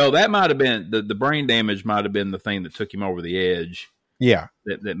 Well, that might have been the brain damage might have been the thing that took him over the edge. Yeah.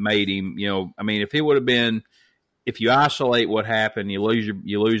 That made him, if he would have been, if you isolate what happened, you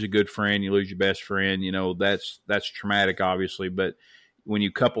lose a good friend, you lose your best friend, that's traumatic, obviously. But when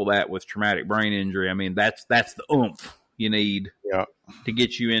you couple that with traumatic brain injury, I mean, that's the oomph you need to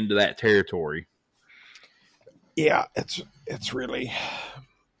get you into that territory. Yeah. It's really,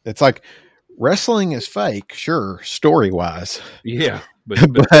 it's like wrestling is fake, sure, story wise. Yeah, but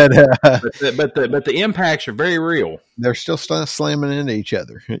the impacts are very real. They're still slamming into each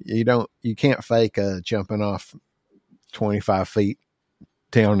other. You can't fake jumping off 25 feet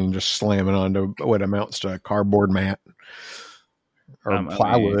down and just slamming onto what amounts to a cardboard mat or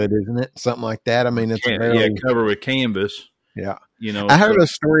plywood, isn't it? Something like that. I mean, it's covered with canvas. Yeah. I heard a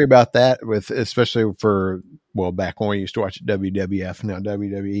story about that especially back when we used to watch WWF, now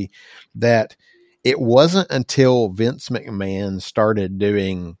WWE, that it wasn't until Vince McMahon started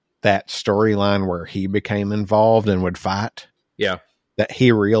doing that storyline where he became involved and would fight. Yeah. That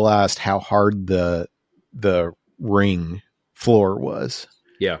he realized how hard the ring floor was.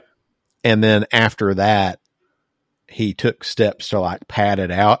 Yeah. And then after that, he took steps to like pad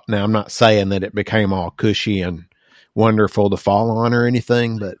it out. Now, I'm not saying that it became all cushy and wonderful to fall on or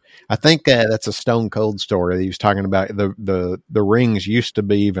anything, but I think that's a Stone Cold story. He was talking about the rings used to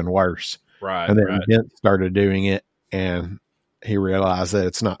be even worse. Right. And then Vince started doing it, and he realized that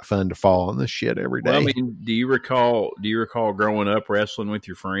it's not fun to fall on this shit every day. Well, I mean, do you recall growing up wrestling with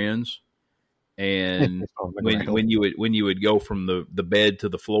your friends, and when you would go from the bed to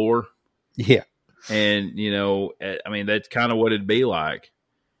the floor? Yeah. And I mean, that's kind of what it'd be like,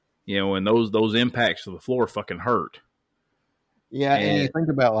 and those impacts to the floor fucking hurt. Yeah, and you think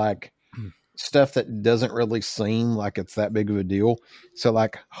about like stuff that doesn't really seem like it's that big of a deal. So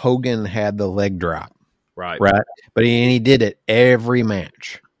like Hogan had the leg drop. Right. But he did it every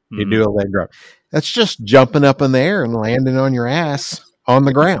match. He'd do a leg drop. That's just jumping up in the air and landing on your ass on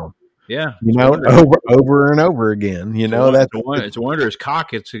the ground. Yeah. Over and over again. It's a wonder his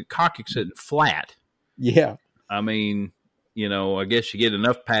cock is sitting flat. Yeah. I mean, I guess you get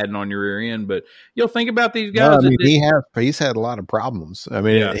enough padding on your rear end, but you'll think about these guys. No, I mean, he's had a lot of problems. I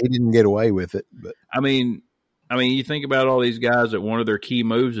mean, he didn't get away with it. But I mean, you think about all these guys that one of their key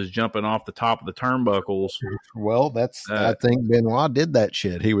moves is jumping off the top of the turnbuckles. Well, that's I think Benoit did that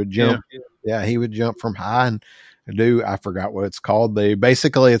shit. He would jump. Yeah, he would jump from high and I forgot what it's called.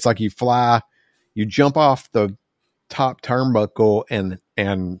 Basically it's like you jump off the top turnbuckle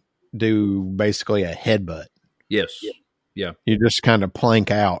and do basically a headbutt. Yes. Yeah. You just kind of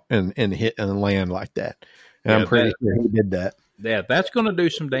plank out and hit and land like that. And I'm pretty sure he did that. Yeah, that's going to do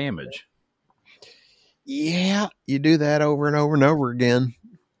some damage. Yeah, you do that over and over and over again.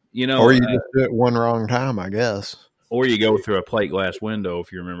 Or you just do it one wrong time, I guess. Or you go through a plate glass window,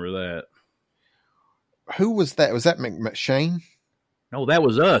 if you remember that. Who was that? Was that McShane? No, that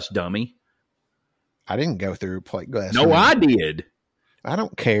was us, dummy. I didn't go through a plate glass window. I did. I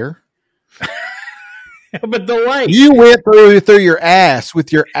don't care. But the way you went through your ass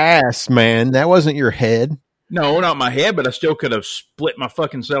with your ass, man. That wasn't your head. No, not my head, but I still could have split my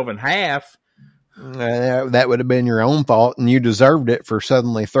fucking self in half. That would have been your own fault, and you deserved it for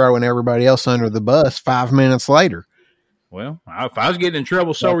suddenly throwing everybody else under the bus 5 minutes later. Well, if I was getting in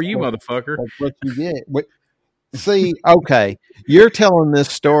trouble, so were you, motherfucker. That's what you did. See, okay, you're telling this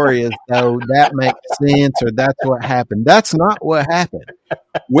story as though that makes sense or that's what happened. That's not what happened.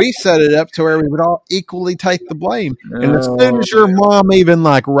 We set it up to where we would all equally take the blame. And as soon as your mom even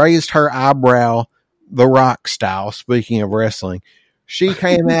like raised her eyebrow, The Rock style, speaking of wrestling, she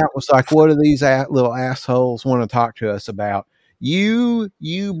came out was like, what do these little assholes want to talk to us about? You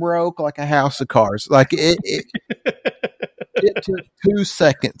broke like a house of cards. Like it took 2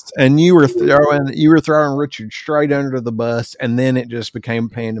 seconds, and you were throwing Richard straight under the bus, and then it just became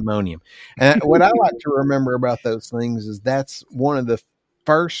pandemonium. And what I like to remember about those things is that's one of the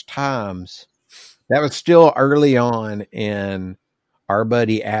first times that was still early on in our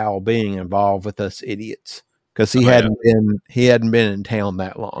buddy Al being involved with us idiots. Because he hadn't been in town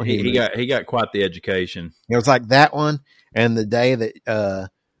that long. He got quite the education. It was like that one, and the day that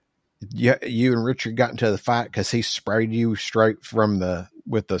you and Richard got into the fight because he sprayed you straight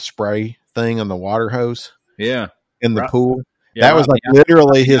with the spray thing on the water hose. Yeah, in the pool. Yeah, that was like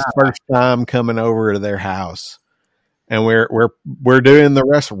literally his first time coming over to their house, and we're doing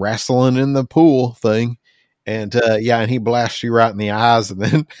the wrestling in the pool thing. And and he blasts you right in the eyes, and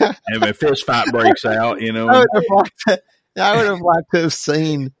then and a fist fight breaks out. I would have liked to have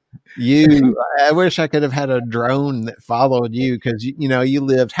seen you. I wish I could have had a drone that followed you because you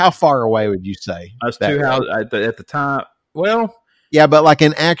lived. How far away would you say? I was 2 houses at the time. Well, yeah, but like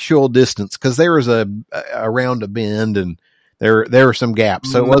in actual distance, because there was around a bend, and there were some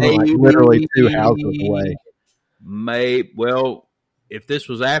gaps, so it wasn't like literally 2 houses away. Well. If this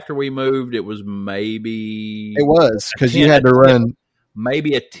was after we moved, it was maybe... It was, because you had to run...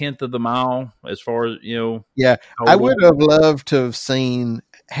 Maybe 1/10 of the mile, as far as, Yeah, I would have loved to have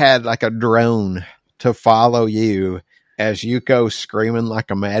had like a drone to follow you as you go screaming like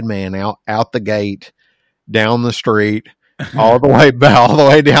a madman out the gate, down the street, all the way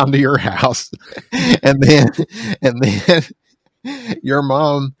down to your house. And then your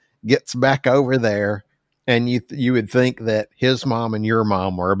mom gets back over there. And you would think that his mom and your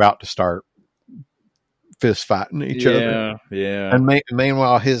mom were about to start fist fighting each other. Yeah. And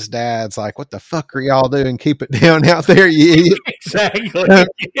meanwhile, his dad's like, "What the fuck are y'all doing? Keep it down out there, you idiot!" Exactly.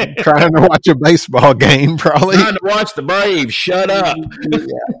 Trying to watch a baseball game, probably. Trying to watch the Braves. Shut up.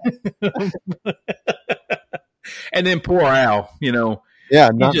 And then poor Al, Yeah,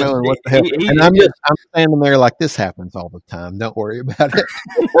 not knowing what the hell. And I'm standing there like, this happens all the time. Don't worry about it.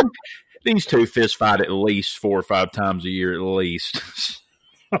 These two fist fight at least 4 or 5 times a year, at least.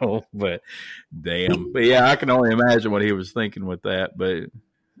 Oh, but damn. But yeah, I can only imagine what he was thinking with that. But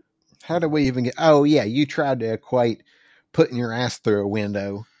how do we even get? Oh yeah, you tried to equate putting your ass through a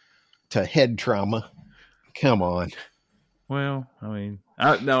window to head trauma. Come on. well, I mean,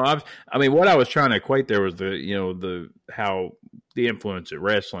 I mean, what I was trying to equate there was how the influence that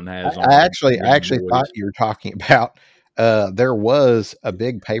wrestling has on I actually boys. thought you were talking about. There was a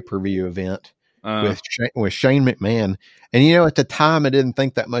big pay-per-view event with Shane McMahon, and at the time I didn't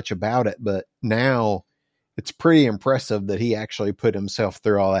think that much about it, but now it's pretty impressive that he actually put himself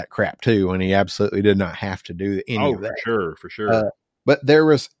through all that crap too, and he absolutely did not have to do any of that. For sure. But there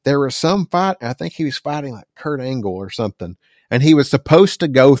was some fight. I think he was fighting like Kurt Angle or something, and he was supposed to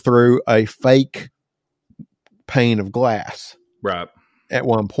go through a fake pane of glass, right, at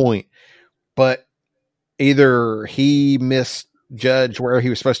one point, but either he misjudged where he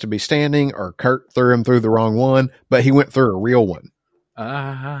was supposed to be standing, or Kurt threw him through the wrong one. But he went through a real one,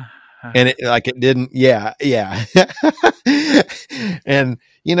 and it didn't. Yeah. And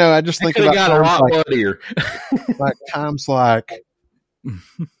I just think about got a lot bloodier. like times like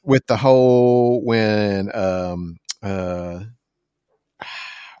with the whole when what's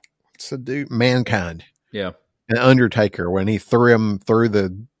the dude, Mankind, and Undertaker, when he threw him through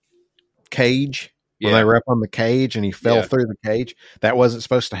the cage, when they were up on the cage and he fell through the cage. That wasn't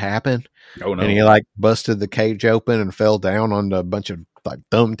supposed to happen. Oh no. And he busted the cage open and fell down onto a bunch of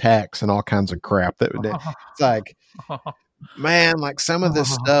thumbtacks and all kinds of crap. It's like, man, some of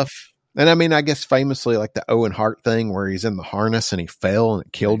this stuff. And I mean, I guess famously the Owen Hart thing where he's in the harness and he fell and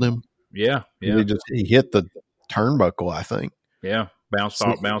it killed him. Yeah. He hit the turnbuckle, I think. Yeah. Bounce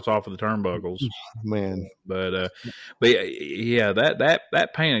off of the turnbuckles, man. But yeah,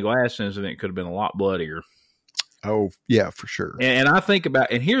 that pane of glass incident could have been a lot bloodier. Oh yeah, for sure. And I think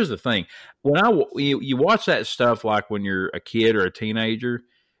about, and here's the thing: when you watch that stuff, like when you're a kid or a teenager,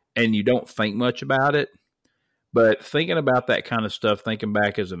 and you don't think much about it, but thinking about that kind of stuff, thinking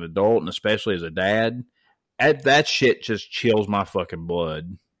back as an adult and especially as a dad, that shit just chills my fucking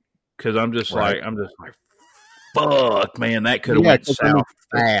blood, because I'm just like. Fuck, man, that could have went south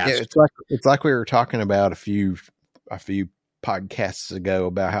fast. It's like we were talking about a few podcasts ago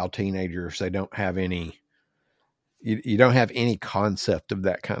about how teenagers, they don't have any. You don't have any concept of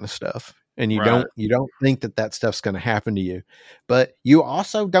that kind of stuff, and you don't think that stuff's going to happen to you, but you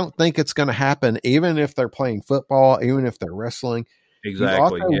also don't think it's going to happen even if they're playing football, even if they're wrestling.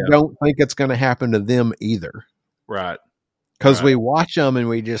 Exactly. You also don't think it's going to happen to them either, right? Because we watch them and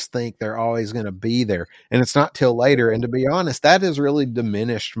we just think they're always going to be there. And it's not till later. And to be honest, that has really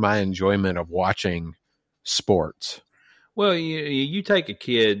diminished my enjoyment of watching sports. Well, you take a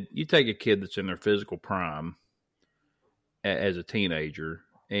kid that's in their physical prime as a teenager,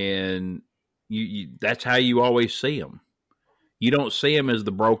 and you that's how you always see them. You don't see them as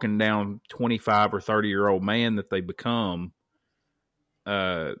the broken down 25 or 30-year-old man that they become.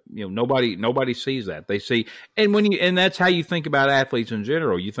 Nobody sees that. They see, and that's how you think about athletes in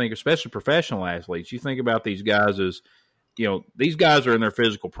general. You think, especially professional athletes, you think about these guys as, these guys are in their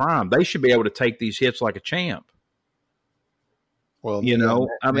physical prime. They should be able to take these hits like a champ. Well, it goes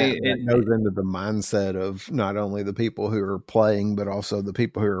into the mindset of not only the people who are playing, but also the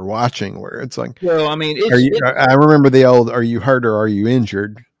people who are watching, where it's like, well, I mean, I remember the old, are you hurt or are you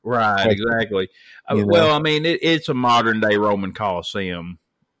injured? Right, exactly. Well, I mean, it's a modern day Roman Coliseum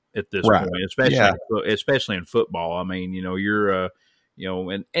at this point, especially in football. I mean, you're, and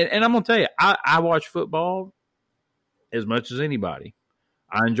I'm gonna tell you, I watch football as much as anybody.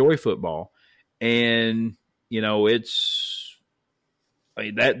 I enjoy football, and that's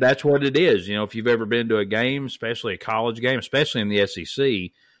what it is. If you've ever been to a game, especially a college game, especially in the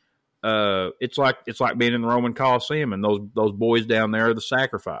SEC. It's like being in the Roman Coliseum, and those boys down there are the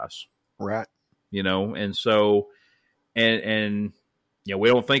sacrifice, right? And so, and we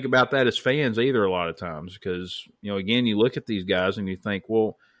don't think about that as fans either a lot of times, because again, you look at these guys and you think,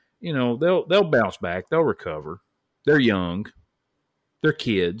 well, they'll bounce back, they'll recover, they're young, they're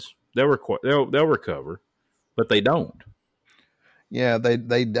kids, they'll recover, but they don't. Yeah,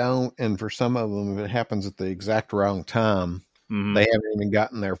 they don't, and for some of them, if it happens at the exact wrong time. Mm-hmm. They haven't even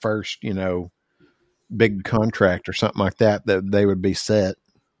gotten their first, big contract or something like that they would be set.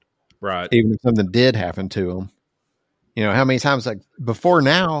 Right. Even if something did happen to them. How many times, before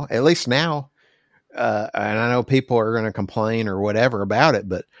now, at least now, and I know people are going to complain or whatever about it,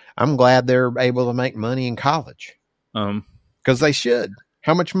 but I'm glad they're able to make money in college. Because they should.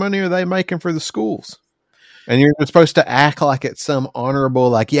 How much money are they making for the schools? And you're supposed to act like it's some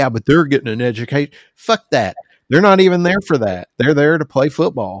honorable, but they're getting an education. Fuck that. They're not even there for that. They're there to play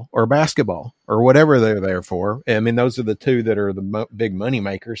football or basketball or whatever they're there for. I mean, those are the two that are the big money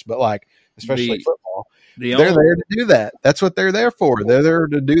makers, but like, especially football, they're there to do that. That's what they're there for. They're there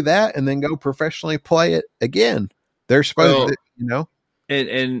to do that and then go professionally play it again. They're supposed to, you know,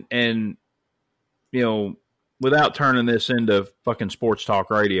 and, you know, without turning this into fucking sports talk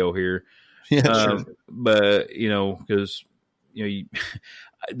radio here. Yeah, sure. But, you know, because, you know,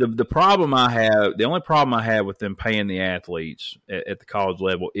 the problem I have, the only problem I have with them paying the athletes at the college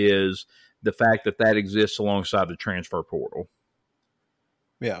level is the fact that exists alongside the transfer portal.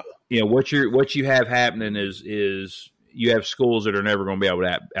 Yeah. You know, what you have happening is you have schools that are never going to be able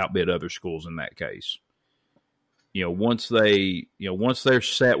to outbid other schools in that case. You know, once they're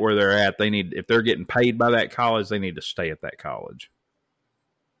set where they're at, if they're getting paid by that college, they need to stay at that college.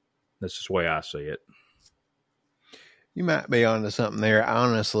 That's just the way I see it. You might be onto something there. I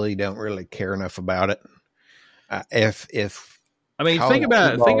honestly don't really care enough about it. If I mean, think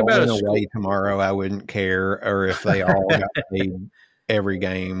about it. Away tomorrow, I wouldn't care. Or if they all got paid every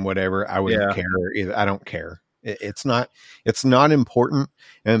game, whatever, I wouldn't care either. I don't care. It's not important.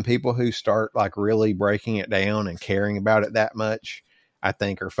 And people who start like really breaking it down and caring about it that much, I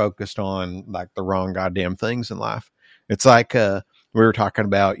think are focused on like the wrong goddamn things in life. It's like, we were talking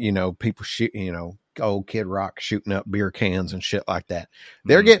about, you know, people old Kid Rock shooting up beer cans and shit like that.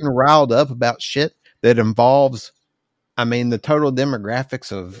 They're getting riled up about shit that involves, I mean, the total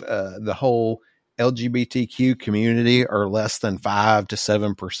demographics of the whole LGBTQ community are less than 5 to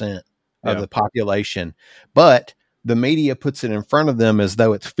 7% of the population, but the media puts it in front of them as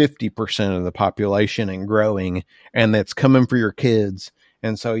though it's 50% of the population and growing, and that's coming for your kids.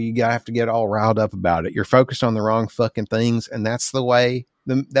 And so you have to get all riled up about it. You're focused on the wrong fucking things, and that's the way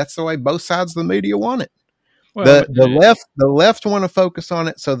both sides of the media want it. Well, the left want to focus on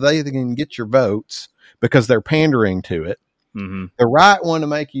it so they can get your votes because they're pandering to it. Mm-hmm. The right want to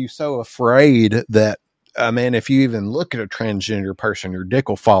make you so afraid that, man, if you even look at a transgender person, your dick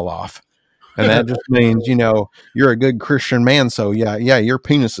will fall off. And that just means, you know, you're a good Christian man. So yeah, your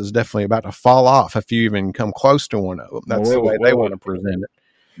penis is definitely about to fall off if you even come close to one of them. That's the way they want to present it.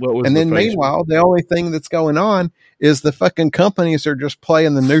 And then meanwhile, the only thing that's going on is the fucking companies are just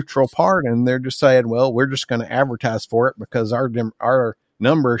playing the neutral part, and they're just saying, well, we're just going to advertise for it because our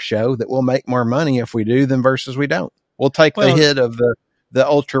numbers show that we'll make more money if we do than versus we don't. We'll take the hit of the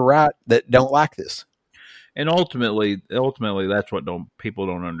ultra right that don't like this. And ultimately, that's what people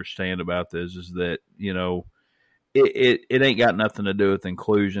don't understand about this is that, you know, it ain't got nothing to do with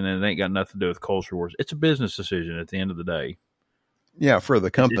inclusion, and it ain't got nothing to do with culture wars. It's a business decision at the end of the day. Yeah, for the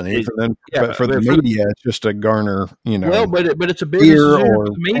companies, but for the media, it's just to garner, you know. Well, but it's a business decision for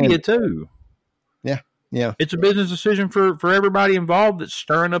the media too. Yeah, it's a business decision for everybody involved that's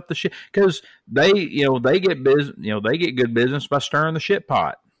stirring up the shit because they get good business by stirring the shit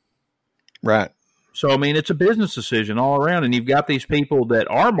pot. Right. So, I mean, it's a business decision all around, and you've got these people that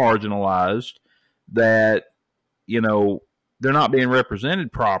are marginalized that, you know, they're not being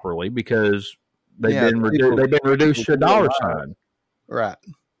represented properly because they've been reduced to a dollar sign. Right.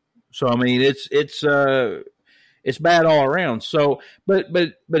 So, I mean, it's bad all around. So, but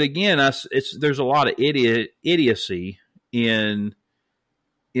again, there's a lot of idiocy in,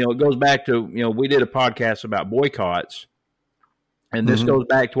 you know, it goes back to, you know, we did a podcast about boycotts. And this goes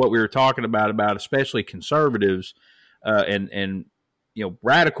back to what we were talking about especially conservatives and you know,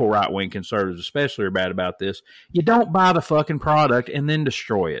 radical right-wing conservatives especially are bad about this. You don't buy the fucking product and then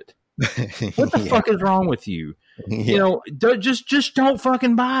destroy it. What the fuck is wrong with you? You know, just don't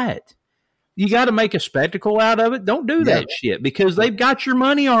fucking buy it. You got to make a spectacle out of it. Don't do that shit because they've got your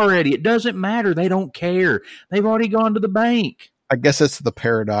money already. It doesn't matter. They don't care. They've already gone to the bank. I guess it's the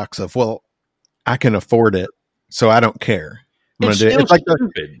paradox of, well, I can afford it, so I don't care. It's like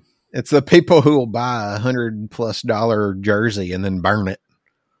stupid. It's the people who will buy $100+ jersey and then burn it.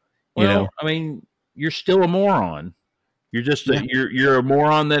 You know, I mean, you're still a moron. You're just you're a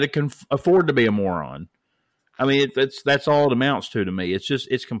moron that can afford to be a moron. I mean, that's all it amounts to me.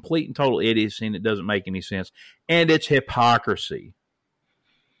 It's complete and total idiocy, and it doesn't make any sense. And it's hypocrisy.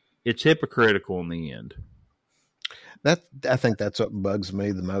 It's hypocritical in the end. I think that's what bugs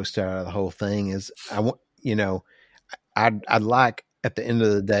me the most out of the whole thing is I'd like at the end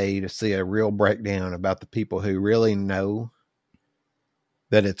of the day to see a real breakdown about the people who really know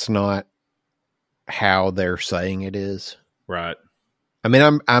that it's not how they're saying it is. Right. I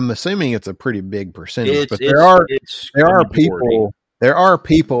mean, I'm assuming it's a pretty big percentage, but there are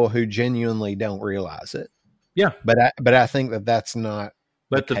people who genuinely don't realize it. Yeah. But I think that's not.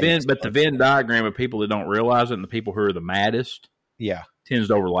 But the Venn diagram of people that don't realize it and the people who are the maddest, tends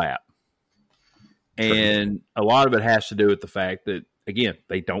to overlap. And a lot of it has to do with the fact that, again,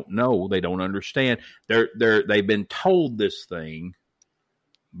 they don't know, they don't understand. They've been told this thing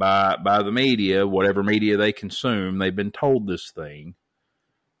by the media, whatever media they consume. They've been told this thing,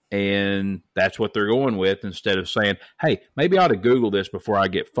 and that's what they're going with, instead of saying, hey, maybe I ought to Google this before I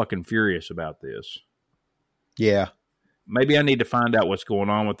get fucking furious about this. Yeah. Maybe I need to find out what's going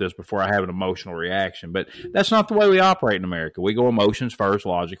on with this before I have an emotional reaction. But that's not the way we operate in America. We go emotions first,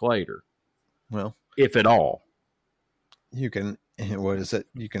 logic later. Well, if at all. You can, what is it?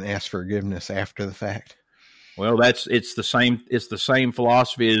 You can ask forgiveness after the fact. Well, it's the same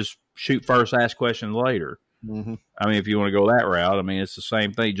philosophy as shoot first, ask questions later. Mm-hmm. I mean, if you want to go that route, I mean, it's the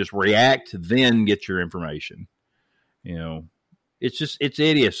same thing. Just react, then get your information. You know, it's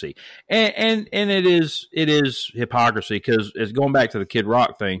idiocy, and it is hypocrisy, because it's going back to the Kid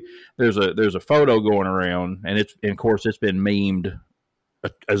Rock thing. There's a photo going around, and of course it's been memed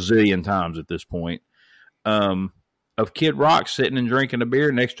a zillion times at this point, of Kid Rock sitting and drinking a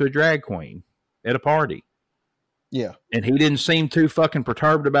beer next to a drag queen at a party. Yeah, and he didn't seem too fucking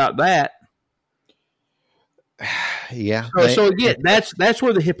perturbed about that. Yeah. So again, that's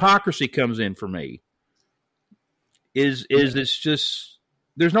where the hypocrisy comes in for me. Is it's just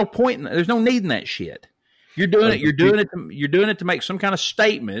there's no point, there's no need in that shit. You're doing it to make some kind of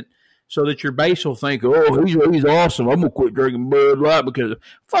statement so that your base will think, oh, he's awesome. I'm gonna quit drinking Bud Light, because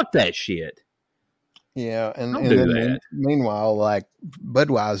fuck that shit. Yeah, and then meanwhile, like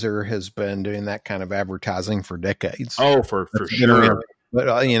Budweiser has been doing that kind of advertising for decades. Oh, for sure.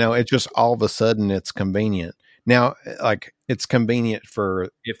 But it's just all of a sudden it's convenient. Now, like, it's convenient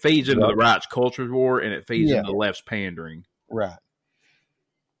for... It feeds into the right's culture war, and it feeds into the left's pandering. Right.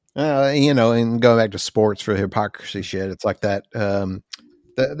 And going back to sports for the hypocrisy shit, it's like that, the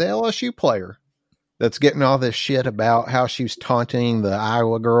LSU player that's getting all this shit about how she was taunting the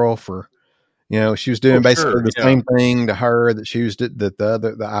Iowa girl for, she was doing basically the same thing to her that she was, that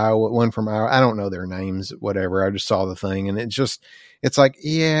the Iowa one from Iowa. I don't know their names, whatever. I just saw the thing, and it's like,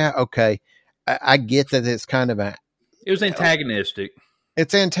 yeah, okay. I get that it's kind of it was antagonistic.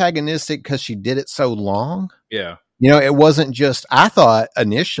 It's antagonistic because she did it so long. Yeah. It wasn't just, I thought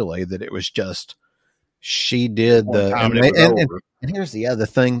initially that it was just, she did and here's the other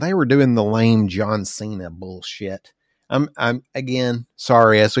thing. They were doing the lame John Cena bullshit. I'm again,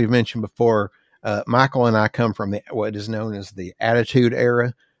 sorry, as we've mentioned before, Michael and I come from what is known as the Attitude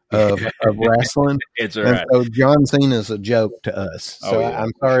Era of wrestling. It's all right. So John Cena is a joke to us. So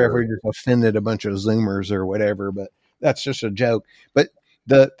I'm sorry if we just offended a bunch of Zoomers or whatever, but that's just a joke. But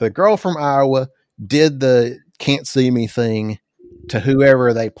the girl from Iowa did the can't see me thing to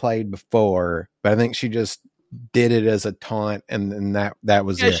whoever they played before, but I think she just did it as a taunt, and then that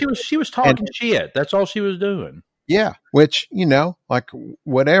was it. She was talking shit. That's all she was doing. Yeah, which, like,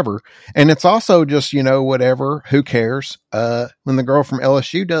 whatever. And it's also just, whatever, who cares? When the girl from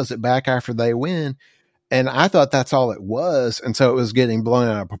LSU does it back after they win, and I thought that's all it was, and so it was getting blown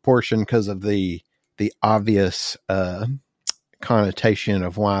out of proportion because of the obvious connotation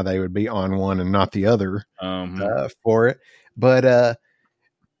of why they would be on one and not the other for it. But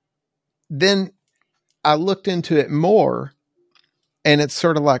then I looked into it more, and it's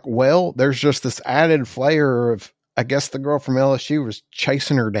sort of like, well, there's just this added flair of, I guess the girl from LSU was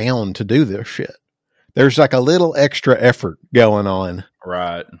chasing her down to do this shit. There's like a little extra effort going on.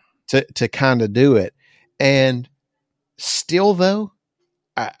 Right. To kind of do it. And still though,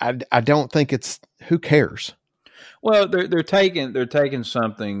 I don't think it's, who cares? Well, they're taking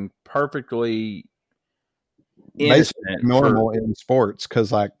something perfectly normal in sports,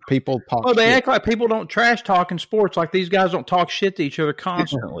 because like people talk. Well, they act like people don't trash talk in sports. Like these guys don't talk shit to each other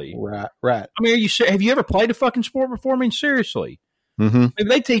constantly. Right. I mean, have you ever played a fucking sport before? I mean, seriously. Mm-hmm. I mean,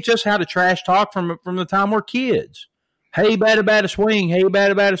 they teach us how to trash talk from the time we're kids. Hey, bada swing. Hey,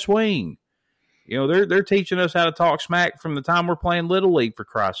 bada swing. They're teaching us how to talk smack from the time we're playing Little League, for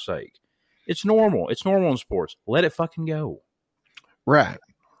Christ's sake. It's normal. It's normal in sports. Let it fucking go. Right.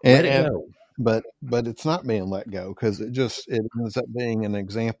 Let it go. But it's not being let go, because it ends up being an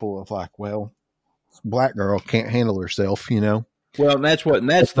example of like, well, black girl can't handle herself, Well, that's the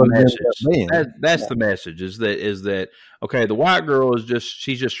message. That's the message is that okay, the white girl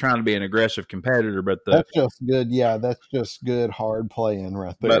she's just trying to be an aggressive competitor, but that's just good. Yeah, that's just good hard playing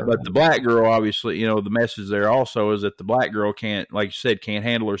right there. But the black girl, obviously, the message there also is that the black girl can't, like you said, can't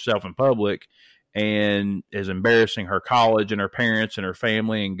handle herself in public, and is embarrassing her college and her parents and her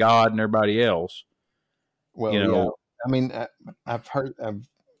family and God and everybody else. Well, yeah. I mean, I've heard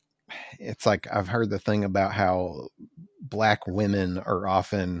the thing about how black women are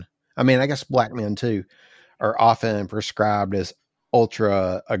often, I mean, I guess black men too, are often prescribed as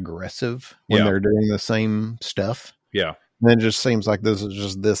ultra aggressive when they're doing the same stuff. Yeah. And it just seems like this is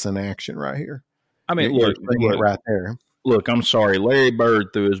just this in action right here. I mean, You're look, seeing it right there. Look, I'm sorry. Larry Bird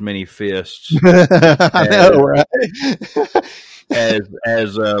threw as many fists I know, right? as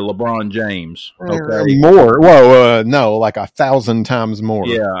LeBron James. Okay. More. Whoa, no, like 1,000 times more.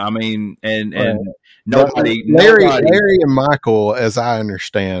 Yeah. I mean, and Larry and Michael, as I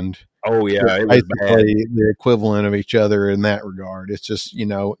understand. Oh yeah, it was basically the equivalent of each other in that regard. It's just,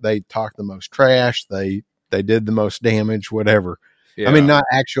 they talk the most trash. They did the most damage, whatever. Yeah. I mean, not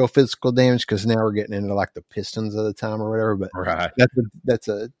actual physical damage, because now we're getting into like the Pistons of the time or whatever. But right. that's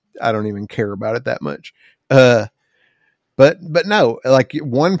I don't even care about it that much. But no, like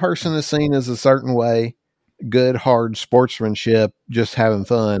one person is seen as a certain way, good, hard sportsmanship, just having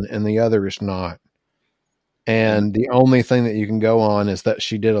fun, and the other is not. And the only thing that you can go on is that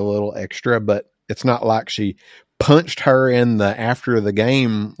she did a little extra, but it's not like she punched her in the after the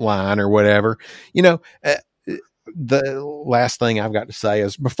game line or whatever. The last thing I've got to say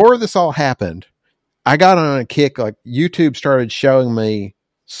is, before this all happened, I got on a kick. Like, YouTube started showing me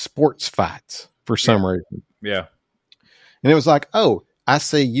sports fights for some reason. Yeah. And it was like, oh, I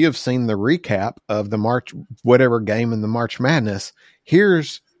see you've seen the recap of the March, whatever game in the March Madness.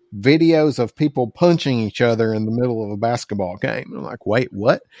 Here's videos of people punching each other in the middle of a basketball game. I'm like, wait,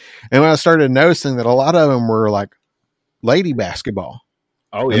 what? And when I started noticing that a lot of them were like lady basketball.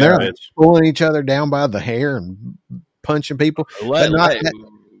 Oh, yeah. And they're like pulling each other down by the hair and punching people.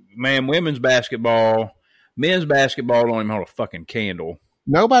 Man, men's basketball don't even hold a fucking candle.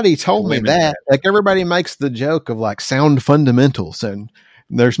 Nobody told me that. Like, everybody makes the joke of like sound fundamentals and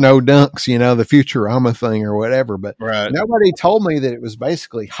there's no dunks, the Futurama thing or whatever. But nobody told me that it was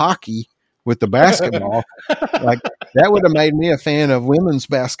basically hockey with the basketball. Like, that would have made me a fan of women's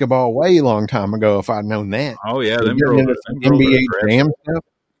basketball way long time ago if I'd known that. Oh yeah, them girls NBA Jam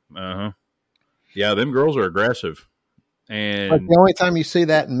stuff. Yeah, them girls are aggressive. And like, the only time you see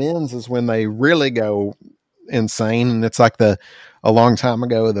that in men's is when they really go insane, and it's like a long time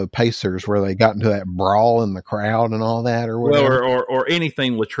ago, the Pacers, where they got into that brawl in the crowd and all that, or whatever. Well, or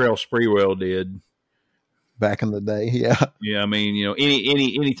anything Latrell Sprewell did back in the day. Yeah. I mean,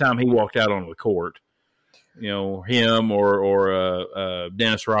 any time he walked out onto the court, him or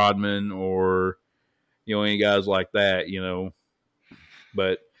Dennis Rodman or any guys like that,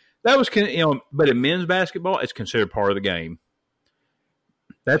 but that was but in men's basketball, it's considered part of the game.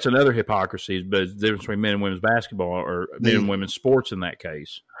 That's another hypocrisy, but the difference between men and women's basketball, or men and women's sports in that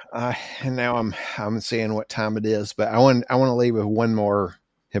case. And now I'm seeing what time it is, but I want to leave with one more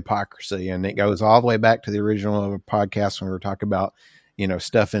hypocrisy, and it goes all the way back to the original of a podcast when we were talking about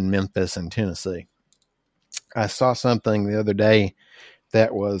stuff in Memphis and Tennessee. I saw something the other day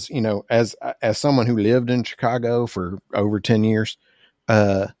that was, as someone who lived in Chicago for over 10 years,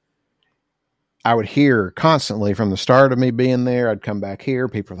 I would hear constantly from the start of me being there. I'd come back here.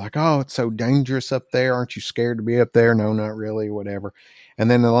 People are like, oh, it's so dangerous up there. Aren't you scared to be up there? No, not really, whatever. And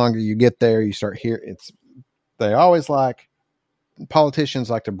then the longer you get there, you start hearing they always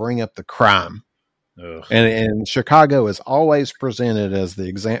politicians like to bring up the crime. And Chicago is always presented as the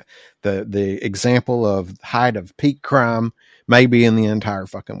example of height of peak crime, maybe in the entire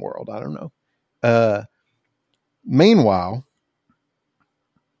fucking world. I don't know. Meanwhile,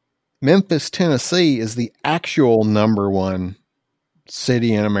 Memphis, Tennessee is the actual number one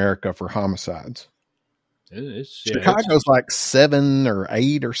city in America for homicides. Chicago's like 7 or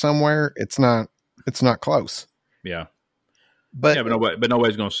 8 or somewhere. It's not close. Yeah. But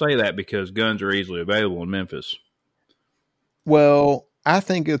nobody's going to say that because guns are easily available in Memphis. Well, I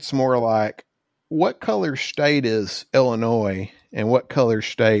think it's more like, what color state is Illinois and what color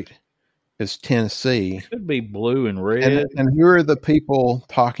state is Tennessee? It could be blue and red. And who are the people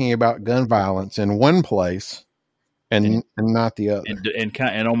talking about gun violence in one place and not the other?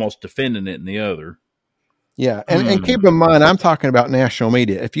 And almost defending it in the other. Yeah, and keep in mind, I'm talking about national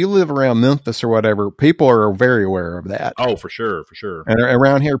media. If you live around Memphis or whatever, people are very aware of that. Oh, for sure. And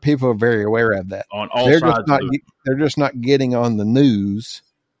around here, people are very aware of that. On all sides. They're just not getting on the news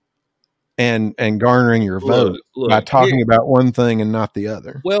and garnering your vote by talking about one thing and not the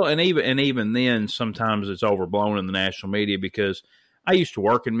other. Well, and even then, sometimes it's overblown in the national media, because I used to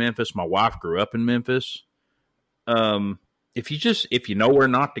work in Memphis. My wife grew up in Memphis. If you know where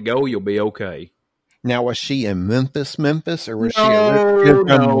not to go, you'll be okay. Now, was she in Memphis, or was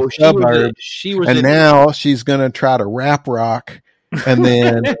no, she was, and now she's going to try to rap rock, and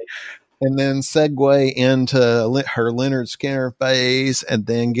then segue into her Leonard Skinner phase, and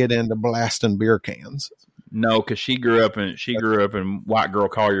then get into blasting beer cans. No, because she grew up in white girl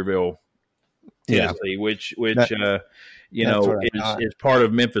Collierville, Tennessee, which you know, is part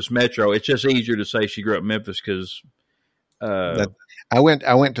of Memphis Metro. It's just easier to say she grew up in Memphis because I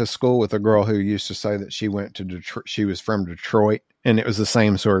went to school with a girl who used to say that she went to Detroit. She was from Detroit, and it was the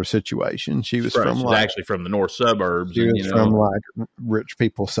same sort of situation. She was she's actually from the north suburbs. She was from like rich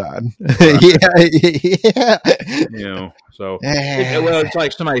people's side. Right. Yeah. You know, so it's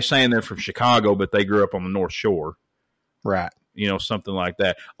like somebody saying they're from Chicago, but they grew up on the North Shore. Right. You know, something like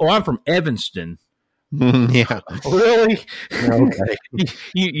that. Oh, I'm from Evanston. Yeah. Really? Okay.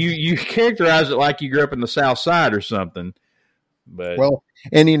 you characterize it like you grew up in the South Side or something. But well,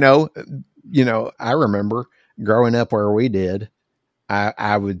 and you know, I remember growing up where we did.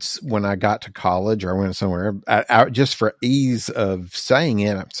 I would, when I got to college or went somewhere, I just for ease of saying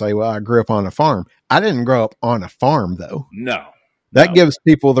it, I'd say, well, I grew up on a farm. I didn't grow up on a farm though. No. That gives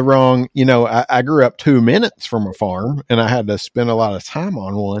people the wrong, I grew up 2 minutes from a farm and I had to spend a lot of time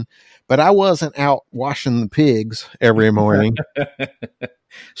on one, but I wasn't out washing the pigs every morning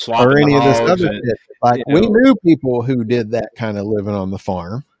or any of this other shit. Like we knew people who did that kind of living on the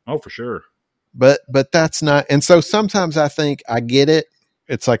farm. Oh, for sure. But that's not, and so sometimes I think I get it.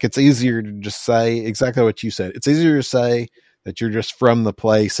 It's like, it's easier to just say exactly what you said. It's easier to say that you're just from the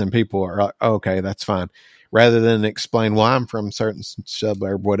place and people are like, oh, okay, that's fine. Rather than explain why I'm from a certain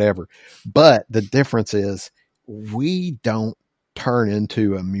suburb, whatever. But the difference is we don't turn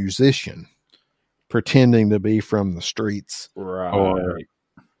into a musician pretending to be from the streets or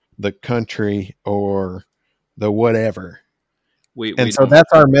the country or the whatever. So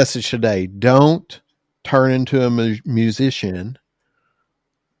that's our message today. Don't turn into a musician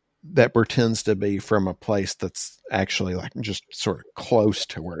that pretends to be from a place that's actually like just sort of close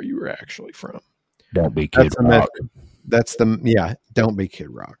to where you were actually from. Don't be Kid Rock. Don't be Kid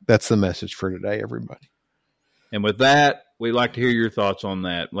Rock. That's the message for today, everybody. And with that, we'd like to hear your thoughts on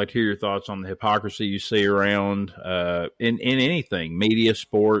that. I'd like to hear your thoughts on the hypocrisy you see around in anything, media,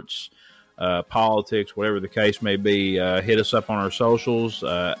 sports, politics, whatever the case may be. Hit us up on our socials,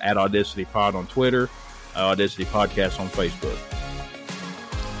 at Audacity Pod on Twitter, Audacity Podcast on Facebook.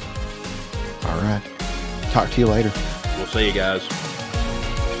 All right. Talk to you later. We'll see you guys.